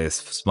the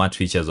smart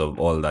features of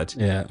all that.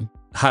 Yeah.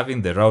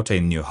 Having the router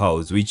in your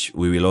house, which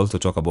we will also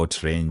talk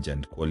about range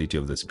and quality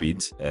of the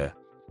speeds,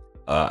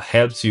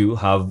 helps you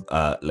have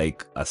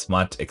like a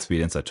smart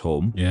experience at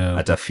home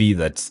at a fee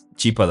that's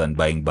cheaper than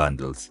buying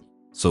bundles.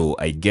 So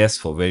I guess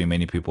for very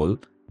many people,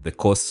 the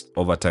cost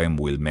over time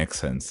will make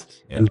sense.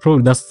 Yeah. And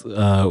probably that's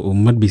we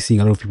might be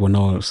seeing a lot of people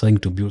now starting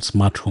to build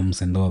smart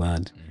homes and all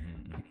that.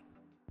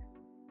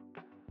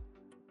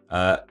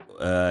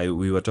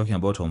 We were talking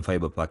about home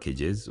fiber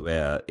packages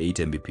where 8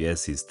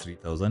 Mbps is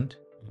 3,000,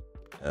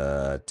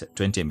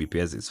 20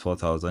 Mbps is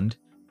 4,000,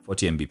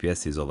 40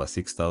 Mbps is over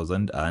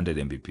 6,000, 100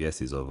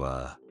 Mbps is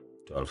over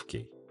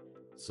 12K.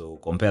 So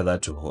compare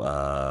that to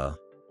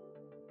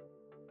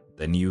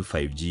the new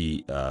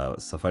 5G,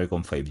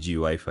 Safaricom 5G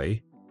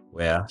Wi-Fi,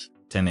 where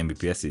 10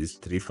 Mbps is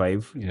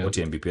 3.5,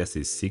 40 Mbps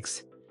is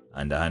 6,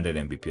 and 100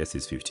 Mbps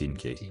is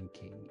 15K.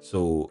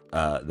 So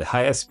the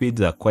higher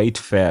speeds are quite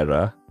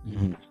fairer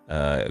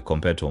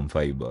compared to home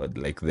fiber.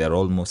 Like they're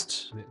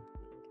almost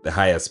the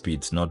higher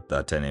speeds, not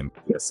the 10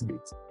 Mbps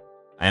speeds.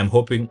 I am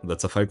hoping that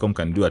Safaricom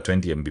can do a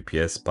 20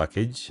 Mbps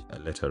package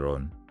later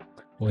on.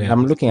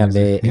 I'm looking at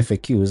the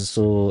FAQs.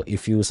 So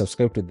if you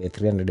subscribe to the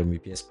 300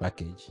 Mbps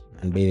package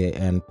and pay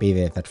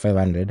the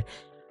 3,500,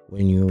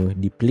 when you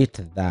deplete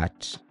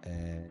that,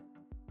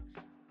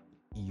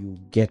 you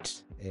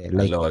get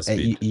like lower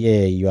speed.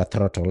 You are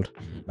throttled.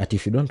 But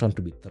if you don't want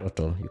to be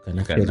throttled, you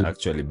can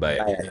actually buy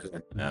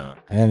it. And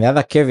then the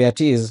other caveat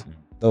is,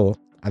 though,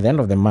 at the end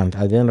of the month,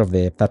 at the end of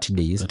the 30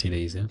 days,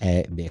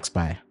 they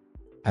expire.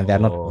 And they're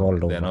not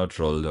rolled over. They're not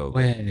rolled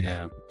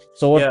over.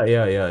 So what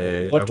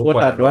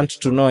I'd want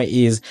to know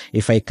is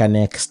if I can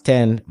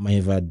extend my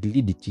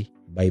validity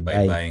by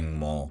buying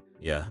more.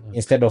 Yeah.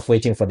 Instead of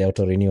waiting for the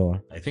auto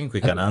renewal. I think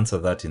we can answer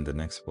that in the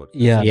next podcast.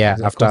 Yeah.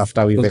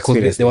 After we've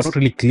experienced they were not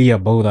really clear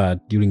about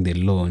that during the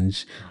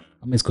launch.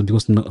 I mean,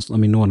 because no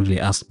one really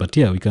asked, but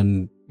yeah, we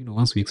can,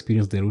 once we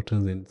experience the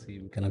routers and see,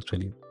 we can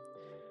actually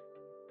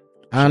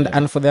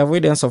And for the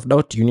avoidance of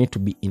doubt, you need to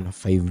be in a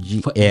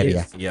 5G area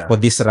yes, yeah. for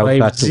this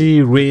router to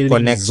 5G rail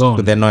connect zone.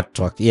 to the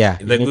network. Yeah.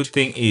 The you need good to-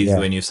 thing is yeah.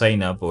 when you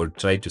sign up or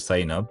try to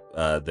sign up,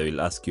 they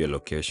will ask you a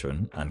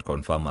location and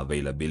confirm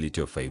availability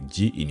of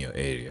 5G in your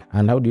area.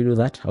 And how do you do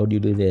that? How do you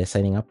do the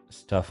signing up?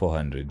 Star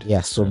 400.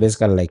 Yeah, so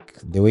basically, like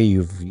the way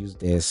you've used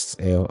this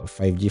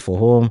 5G for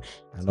home,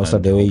 and also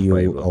And the way home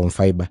you fiber. own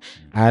fiber.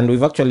 And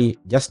we've actually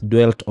just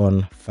dwelt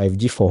on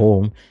 5G for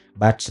home,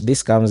 but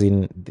this comes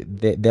in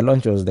the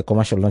launch was the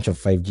commercial launch of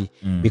 5G.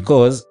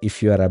 Because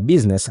if you are a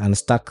business and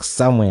stuck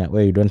somewhere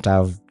where you don't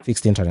have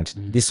fixed internet,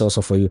 this is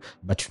also for you,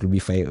 but it will be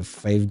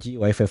 5G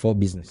Wi-Fi for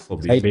business. For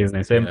Right?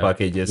 business, Same yeah.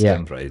 packages, Yeah.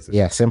 same prices.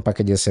 Yeah, same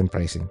packages, same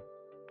pricing.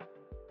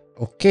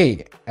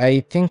 Okay,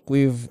 I think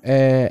we've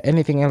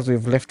anything else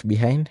we've left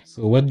behind?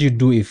 So what do you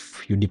do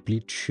if you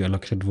deplete your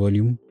allocated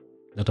volume,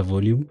 data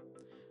volume?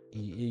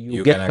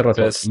 You get can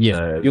throttled. access,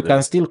 Yeah. You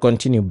can still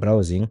continue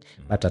browsing,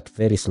 but at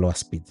very slower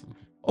speeds.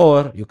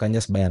 Or you can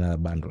just buy another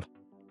bundle.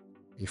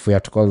 If we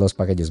have to call those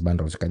packages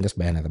bundles, you can just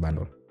buy another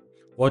bundle.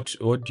 What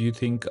do you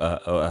think?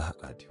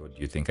 What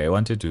do you think? I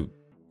wanted to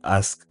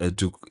ask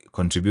to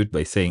contribute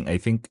by saying I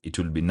think it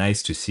will be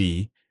nice to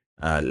see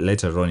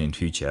later on in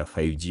future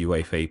 5G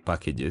Wi-Fi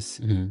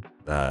packages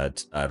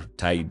that are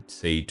tied,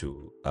 say,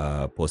 to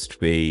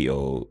postpay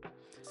or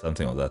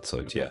something of that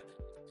sort. Yeah.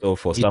 So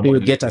for If someone you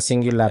get a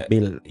singular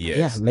bill, yes,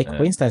 yeah, like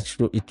for instance,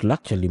 it will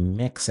actually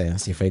make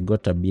sense if I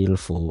got a bill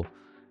for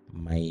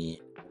my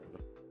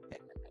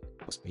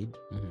postpaid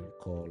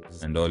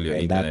calls and all your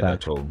and internet data,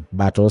 at home.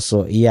 but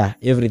also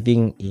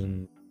everything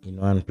in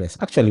one place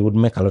actually would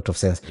make a lot of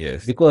sense,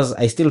 Yes. because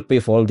I still pay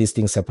for all these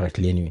things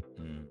separately anyway.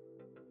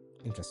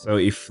 Interesting. So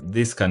if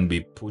this can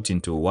be put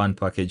into one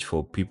package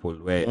for people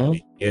where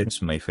I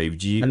get my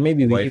 5G And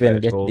maybe we Wi-Fi even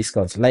at get home,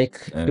 discounts. Like,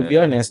 to be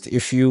honest,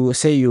 if you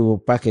say you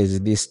package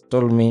this,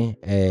 told me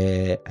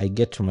I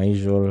get my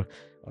usual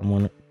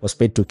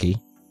postpaid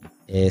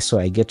 2K. So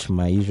I get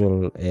my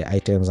usual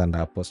items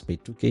under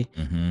postpaid 2K.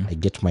 I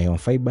get my own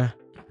fiber,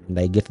 and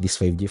I get this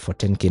 5G for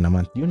 10K in a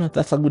month. You know,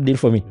 that's a good deal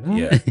for me.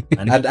 yeah,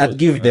 I'd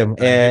give them.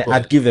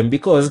 I'd give them,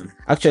 because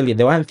actually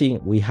the one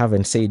thing we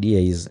haven't said here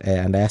is,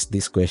 and I asked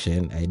this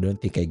question, I don't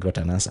think I got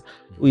an answer.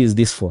 Who is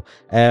this for?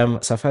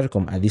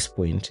 Safaricom at this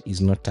point is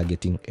not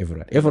targeting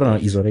everyone. Everyone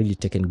is already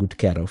taken good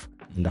care of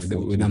under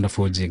 4G. Under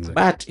 4G, exactly.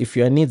 But if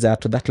your needs are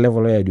to that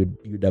level where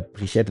you'd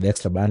appreciate the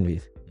extra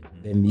bandwidth,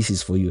 then this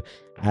is for you.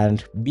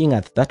 And being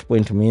at that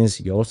point means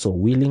you're also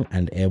willing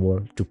and able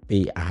to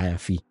pay a higher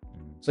fee.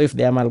 So if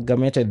they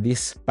amalgamated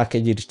this,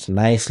 packaged it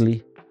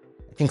nicely,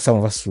 I think some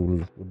of us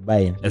would buy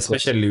in.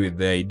 especially with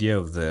the idea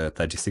of the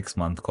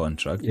 36-month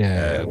contract.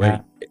 Yeah.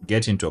 Where you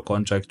get into a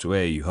contract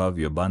where you have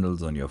your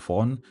bundles on your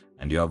phone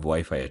and you have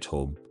Wi-Fi at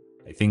home.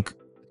 I think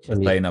the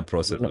Actually, sign-up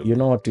process. you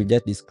know what you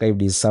just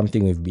described is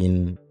something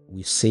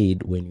we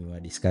said when we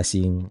were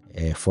discussing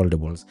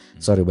foldables.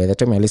 Sorry, by the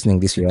time you're listening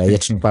this, we are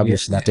yet to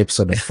publish that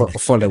episode of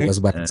foldables,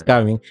 but it's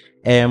coming.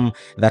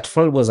 That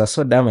foldables are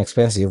so damn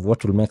expensive.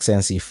 What will make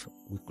sense if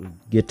we could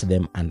get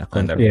them under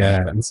contract?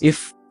 Yeah.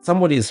 If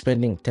somebody is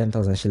spending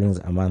 10,000 shillings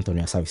a month on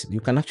your service,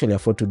 you can actually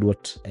afford to do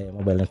what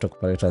mobile network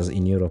operators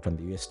in Europe and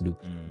the US do.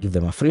 Give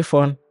them a free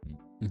phone.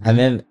 And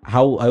then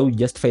how I would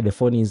justify the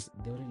phone is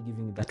they're already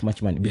giving you that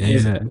much money,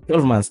 because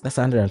 12 months, that's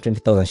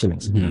 120,000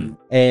 shillings.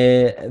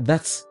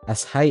 That's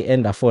as high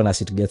end a phone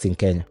as it gets in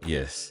Kenya.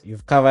 Yes.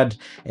 You've covered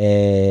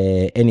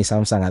any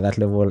Samsung at that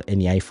level,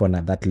 any iPhone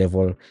at that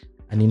level,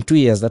 and in 2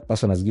 years that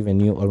person has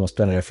given you almost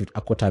 250, a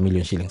quarter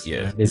million shillings.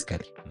 Yes.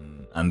 Basically.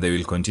 And they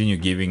will continue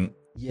giving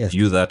Yes.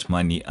 you that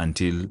money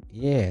until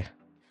Yeah.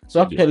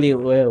 So actually,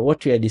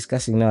 what we are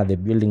discussing now are the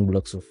building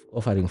blocks of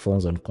offering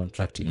phones on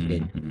contract in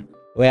Kenya.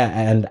 Where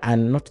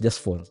and not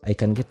just phones, I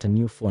can get a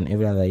new phone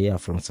every other year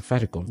from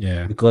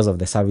Safaricom, because of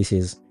the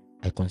services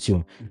I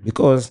consume.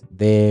 Because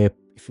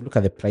if you look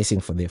at the pricing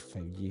for the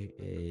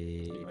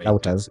 5G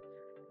routers,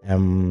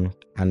 and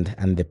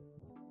the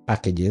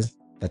packages,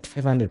 that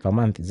 500 per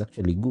month is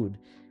actually good.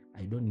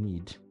 I don't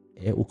need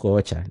uko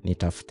ocha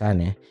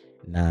nitafutane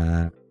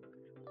na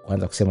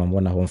kwanza kusema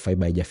mbona home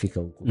fiber haijafika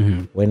huko.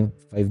 When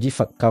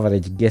 5G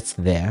coverage gets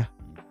there,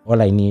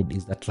 all I need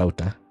is that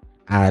router,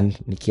 and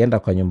nikienda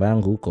kwa nyumba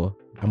yangu huko,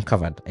 I'm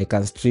covered. I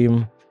can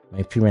stream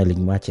my Premier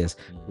League matches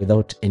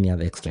without any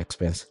other extra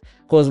expense.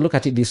 Because look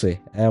at it this way,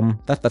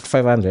 that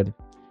 500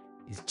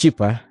 is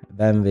cheaper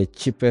than the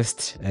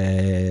cheapest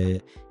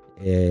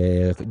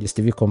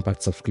DStv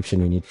compact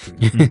subscription you need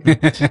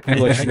to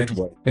watch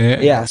football.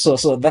 Yeah,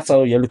 so that's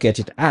how you look at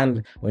it.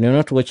 And when you're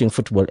not watching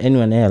football,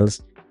 anyone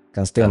else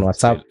can stay on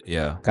WhatsApp,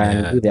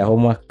 can do their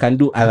homework, can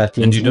do other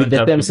things. And you don't with the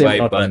have to buy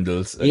network.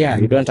 bundles. Yeah,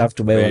 you don't have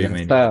to buy Very one.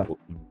 many So, people.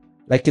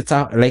 like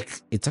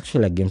it's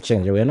actually a game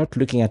changer. We're not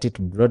looking at it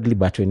broadly,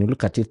 but when you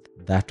look at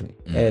it that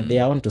way, they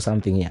are onto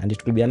something here, and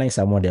it could be a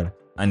nicer model.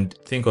 And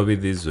think of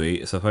it this way: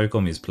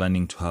 Safaricom is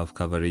planning to have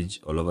coverage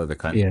all over the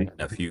country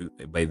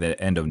by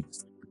the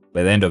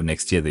end of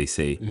next year, they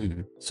say.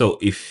 So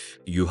if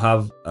you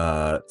have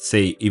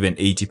say even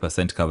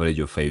 80% coverage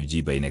of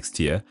 5G by next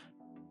year,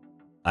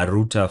 a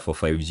router for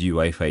 5G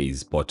Wi-Fi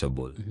is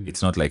portable.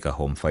 It's not like a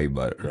home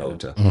fiber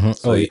router.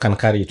 So you can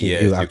carry it with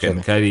yes, you, you actually.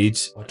 can carry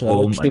it What a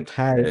home. trip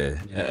high.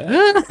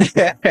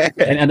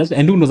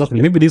 And who knows,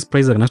 actually, maybe these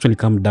prices can actually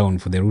come down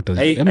for the routers.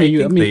 I think they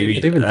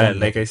it even will. come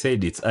Like down. I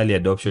said, it's early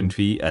adoption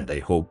fee, and I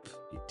hope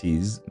it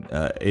is.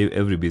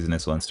 Every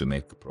business wants to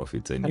make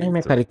profits. Can I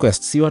make a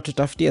request? See what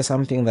tutafutie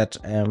something that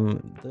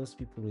those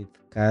people with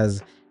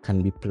cars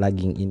can be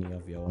plugging in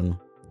of your own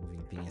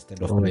moving thing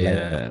instead of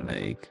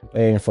like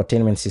where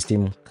infotainment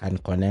system can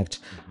connect.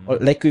 Or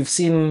like we've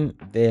seen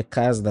the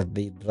cars that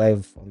they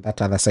drive on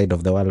that other side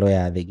of the world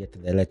where they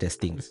get the latest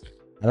things.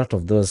 A lot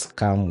of those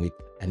come with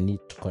a need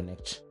to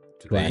connect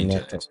to to the a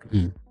internet.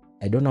 network.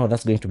 I don't know how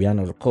that's going to be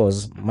handled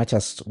because much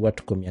as what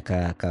tuko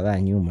miaka kadhaa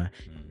nyuma,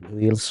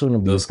 we will soon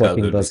be Those cars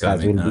importing will be those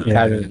cars will coming, be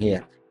huh? coming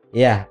here.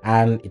 Yeah,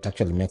 and it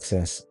actually makes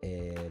sense.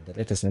 The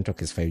latest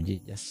network is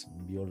 5G. Just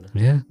build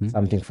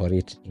something for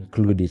it,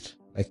 include it.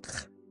 Like,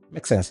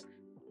 makes sense.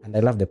 And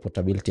I love the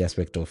portability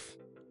aspect of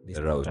this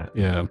The router.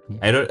 yeah.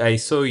 I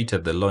saw it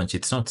at the launch.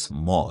 It's not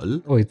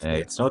small. Oh,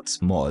 It's not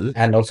small.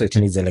 And also, it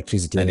needs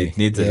electricity. And anyway. it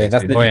needs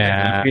That's the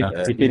electricity.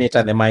 difference between it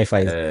and the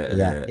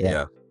MiFi.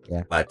 Yeah.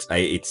 But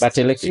But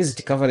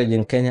electricity coverage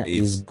in Kenya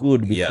is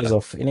good because yeah.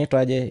 of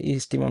inaitwaje hii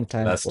stima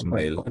mtaani. Last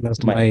mile.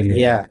 Last mile.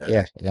 Yeah.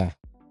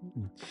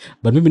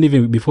 But maybe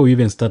even before we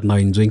even start now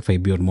enjoying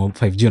 5G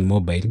on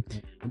mobile,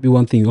 maybe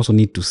one thing you also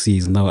need to see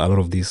is now a lot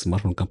of these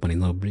smartphone companies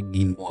now bring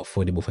in more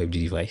affordable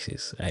 5G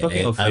devices.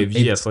 Talking of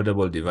 5G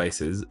affordable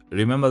devices,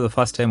 remember the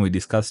first time we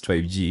discussed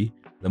 5G,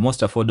 the most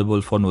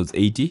affordable phone was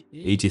 80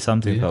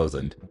 something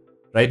thousand.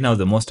 Right now,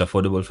 the most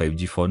affordable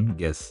 5G phone,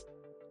 guess.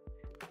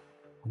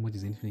 How much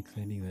is Infinix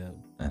selling there?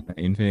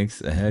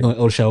 Infinix.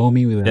 Or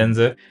Xiaomi with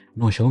Denzer.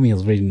 No, Xiaomi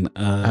has very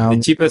The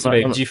cheapest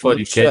 5G phone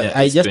in Kenya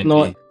I is just 20.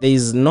 know there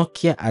is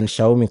Nokia and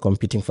Xiaomi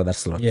competing for that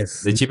slot.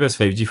 yes. The cheapest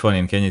 5G phone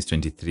in Kenya is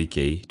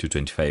 23K to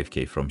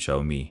 25K from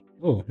Xiaomi.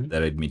 Oh, The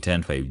Redmi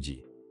 10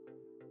 5G.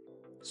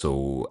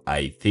 So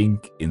I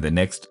think in the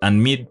next,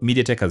 and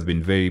MediaTek has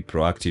been very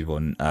proactive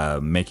on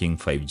making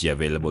 5G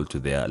available to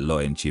their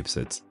low-end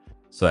chipsets.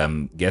 So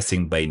I'm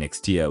guessing by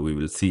next year we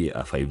will see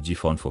a 5G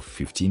phone for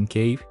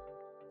 15K.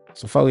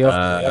 So far we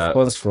have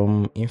phones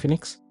from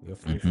Infinix, we have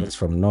phones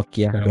from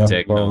Nokia, we have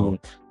Tecno, from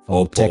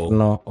Oppo.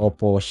 Tecno,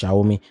 Oppo,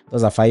 Xiaomi.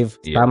 Those are 5.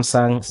 Yeah.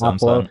 Samsung,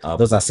 Apple,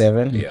 those are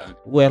 7. yeah.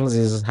 Who else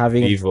is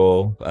having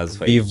Vivo as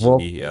 5G. Vivo?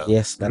 Yeah.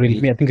 Yes, that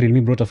Realme, I think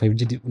Realme brought a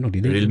 5G. No,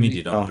 did they? Realme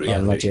did No, not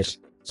bring not it. yet.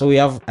 So we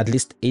have at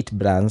least 8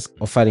 brands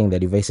offering the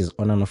devices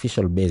on an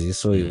official basis.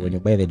 So when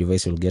you buy the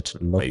device, you'll get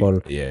local,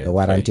 the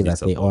warranty 5G that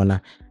they support.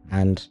 honor,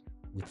 and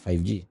with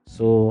 5G.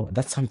 So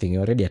that's something.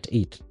 You're already at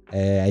 8.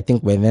 I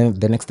think by then,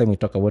 the next time we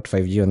talk about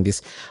 5G on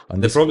this,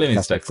 The problem is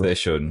podcast,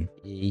 taxation.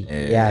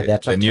 yeah, they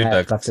The new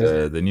attract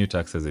taxes. The new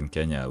taxes in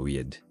Kenya are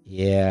weird.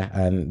 Yeah,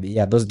 and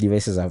those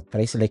devices are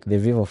priced like the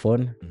Vivo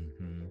phone.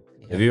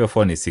 The Vivo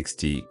phone is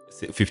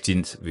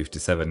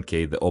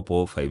 57K. The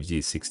Oppo 5G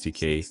is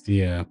 60K.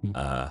 Yeah.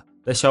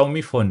 The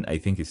Xiaomi phone, I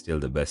think, is still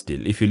the best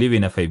deal. If you live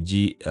in a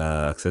 5G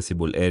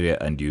accessible area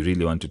and you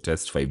really want to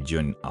test 5G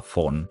on a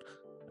phone,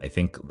 I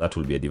think that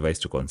will be a device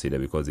to consider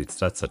because it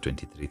starts at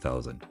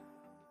 23,000.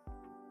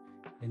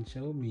 And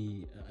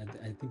Xiaomi,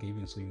 I think I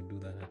even saw you do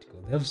that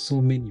article. They have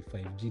so many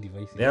 5G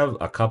devices. They have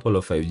a couple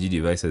of 5G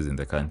devices in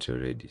the country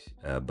already,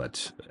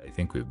 but I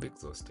think we've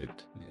exhausted.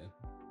 Yeah.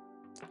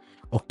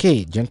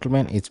 Okay,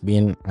 gentlemen, it's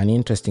been an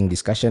interesting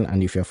discussion,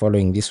 and if you're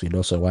following this, we'd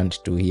also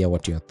want to hear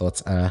what your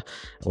thoughts are,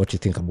 what you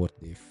think about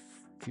the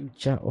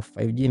future of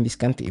 5G in this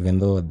country, even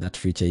though that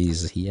future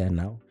is here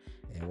now.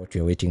 What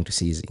we're waiting to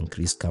see is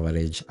increased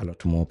coverage, a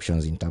lot more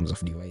options in terms of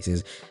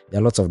devices.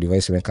 There are lots of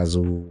device makers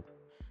who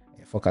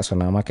focus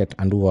on our market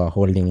and who are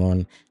holding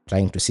on,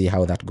 trying to see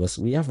how that goes.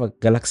 We have a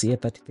Galaxy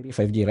A33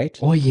 5G, right?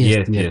 Oh,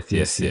 yes.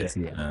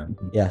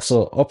 Yeah,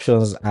 so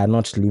options are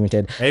not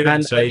limited.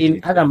 And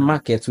in other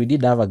markets, we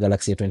did have a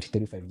Galaxy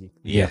A23 5G.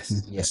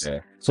 Yes.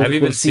 So we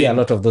could see a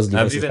lot of those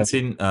devices. I've even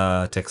seen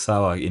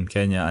Texawa in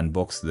Kenya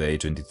unbox the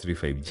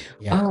A23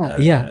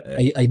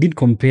 5G. I did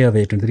compare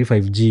the 23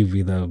 5G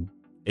with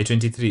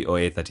A23 or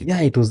A33? Yeah,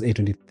 it was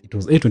A23. It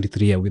was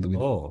A23 with when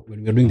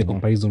we were doing the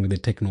comparison with the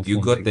Tecno. You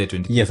got the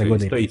A23? Yes, I got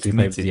the so it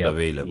makes it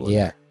available.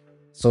 Yeah.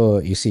 So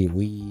you see,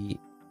 we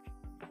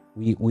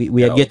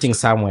are getting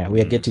somewhere.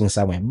 We are getting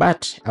somewhere.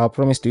 But our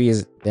promise to you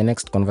is the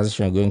next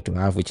conversation we're going to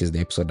have, which is the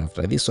episode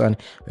after this one,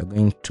 we're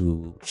going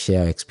to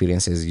share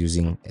experiences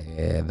using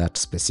that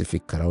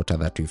specific router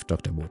that we've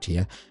talked about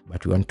here.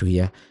 But we want to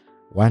hear,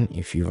 one,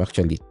 if you've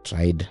actually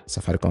tried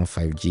Safaricom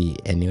 5G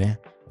anywhere,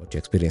 what your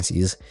experience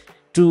is.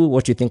 2,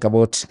 what you think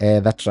about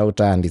that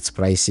router and its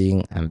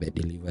pricing and the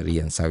delivery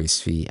and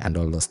service fee and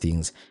all those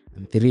things.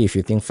 And 3, if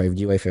you think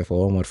 5G Wi-Fi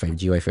for home or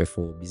 5G Wi-Fi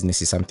for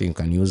business is something you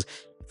can use,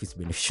 if it's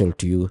beneficial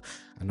to you,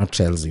 and what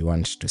else you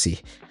want to see.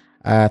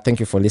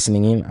 Thank you for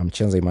listening in. I'm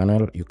Chenzo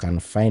Emmanuel. You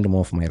can find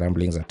more of my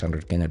ramblings at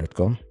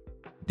 100kenya.com.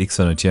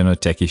 Dixon Otieno,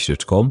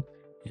 techish.com.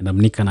 And I'm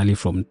Nick Canali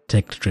from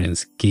Tech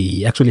Trends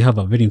K. I actually have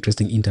a very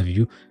interesting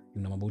interview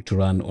I'm about to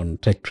run on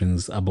Tech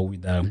Trends about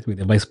with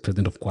the vice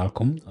president of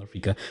Qualcomm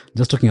Africa,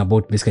 just talking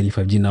about basically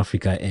 5G in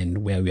Africa and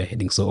where we are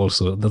heading. So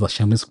also there's a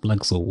shameless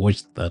plug, so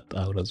watch that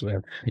out as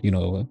well.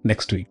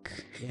 Next week.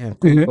 Yeah,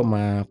 Qualcomm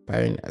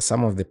are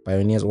some of the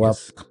pioneers.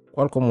 Yes.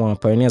 Qualcomm were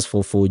pioneers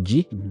for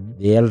 4G.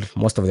 They held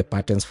most of the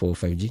patents for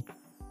 5G.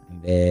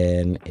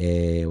 And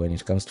then when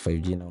it comes to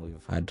 5G now,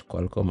 we've had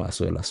Qualcomm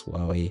as well as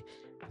Huawei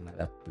and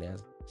other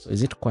players. So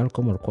is it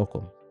Qualcomm or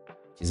Qualcomm?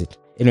 Is it?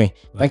 Anyway,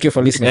 thank you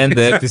for listening. End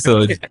the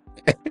episode.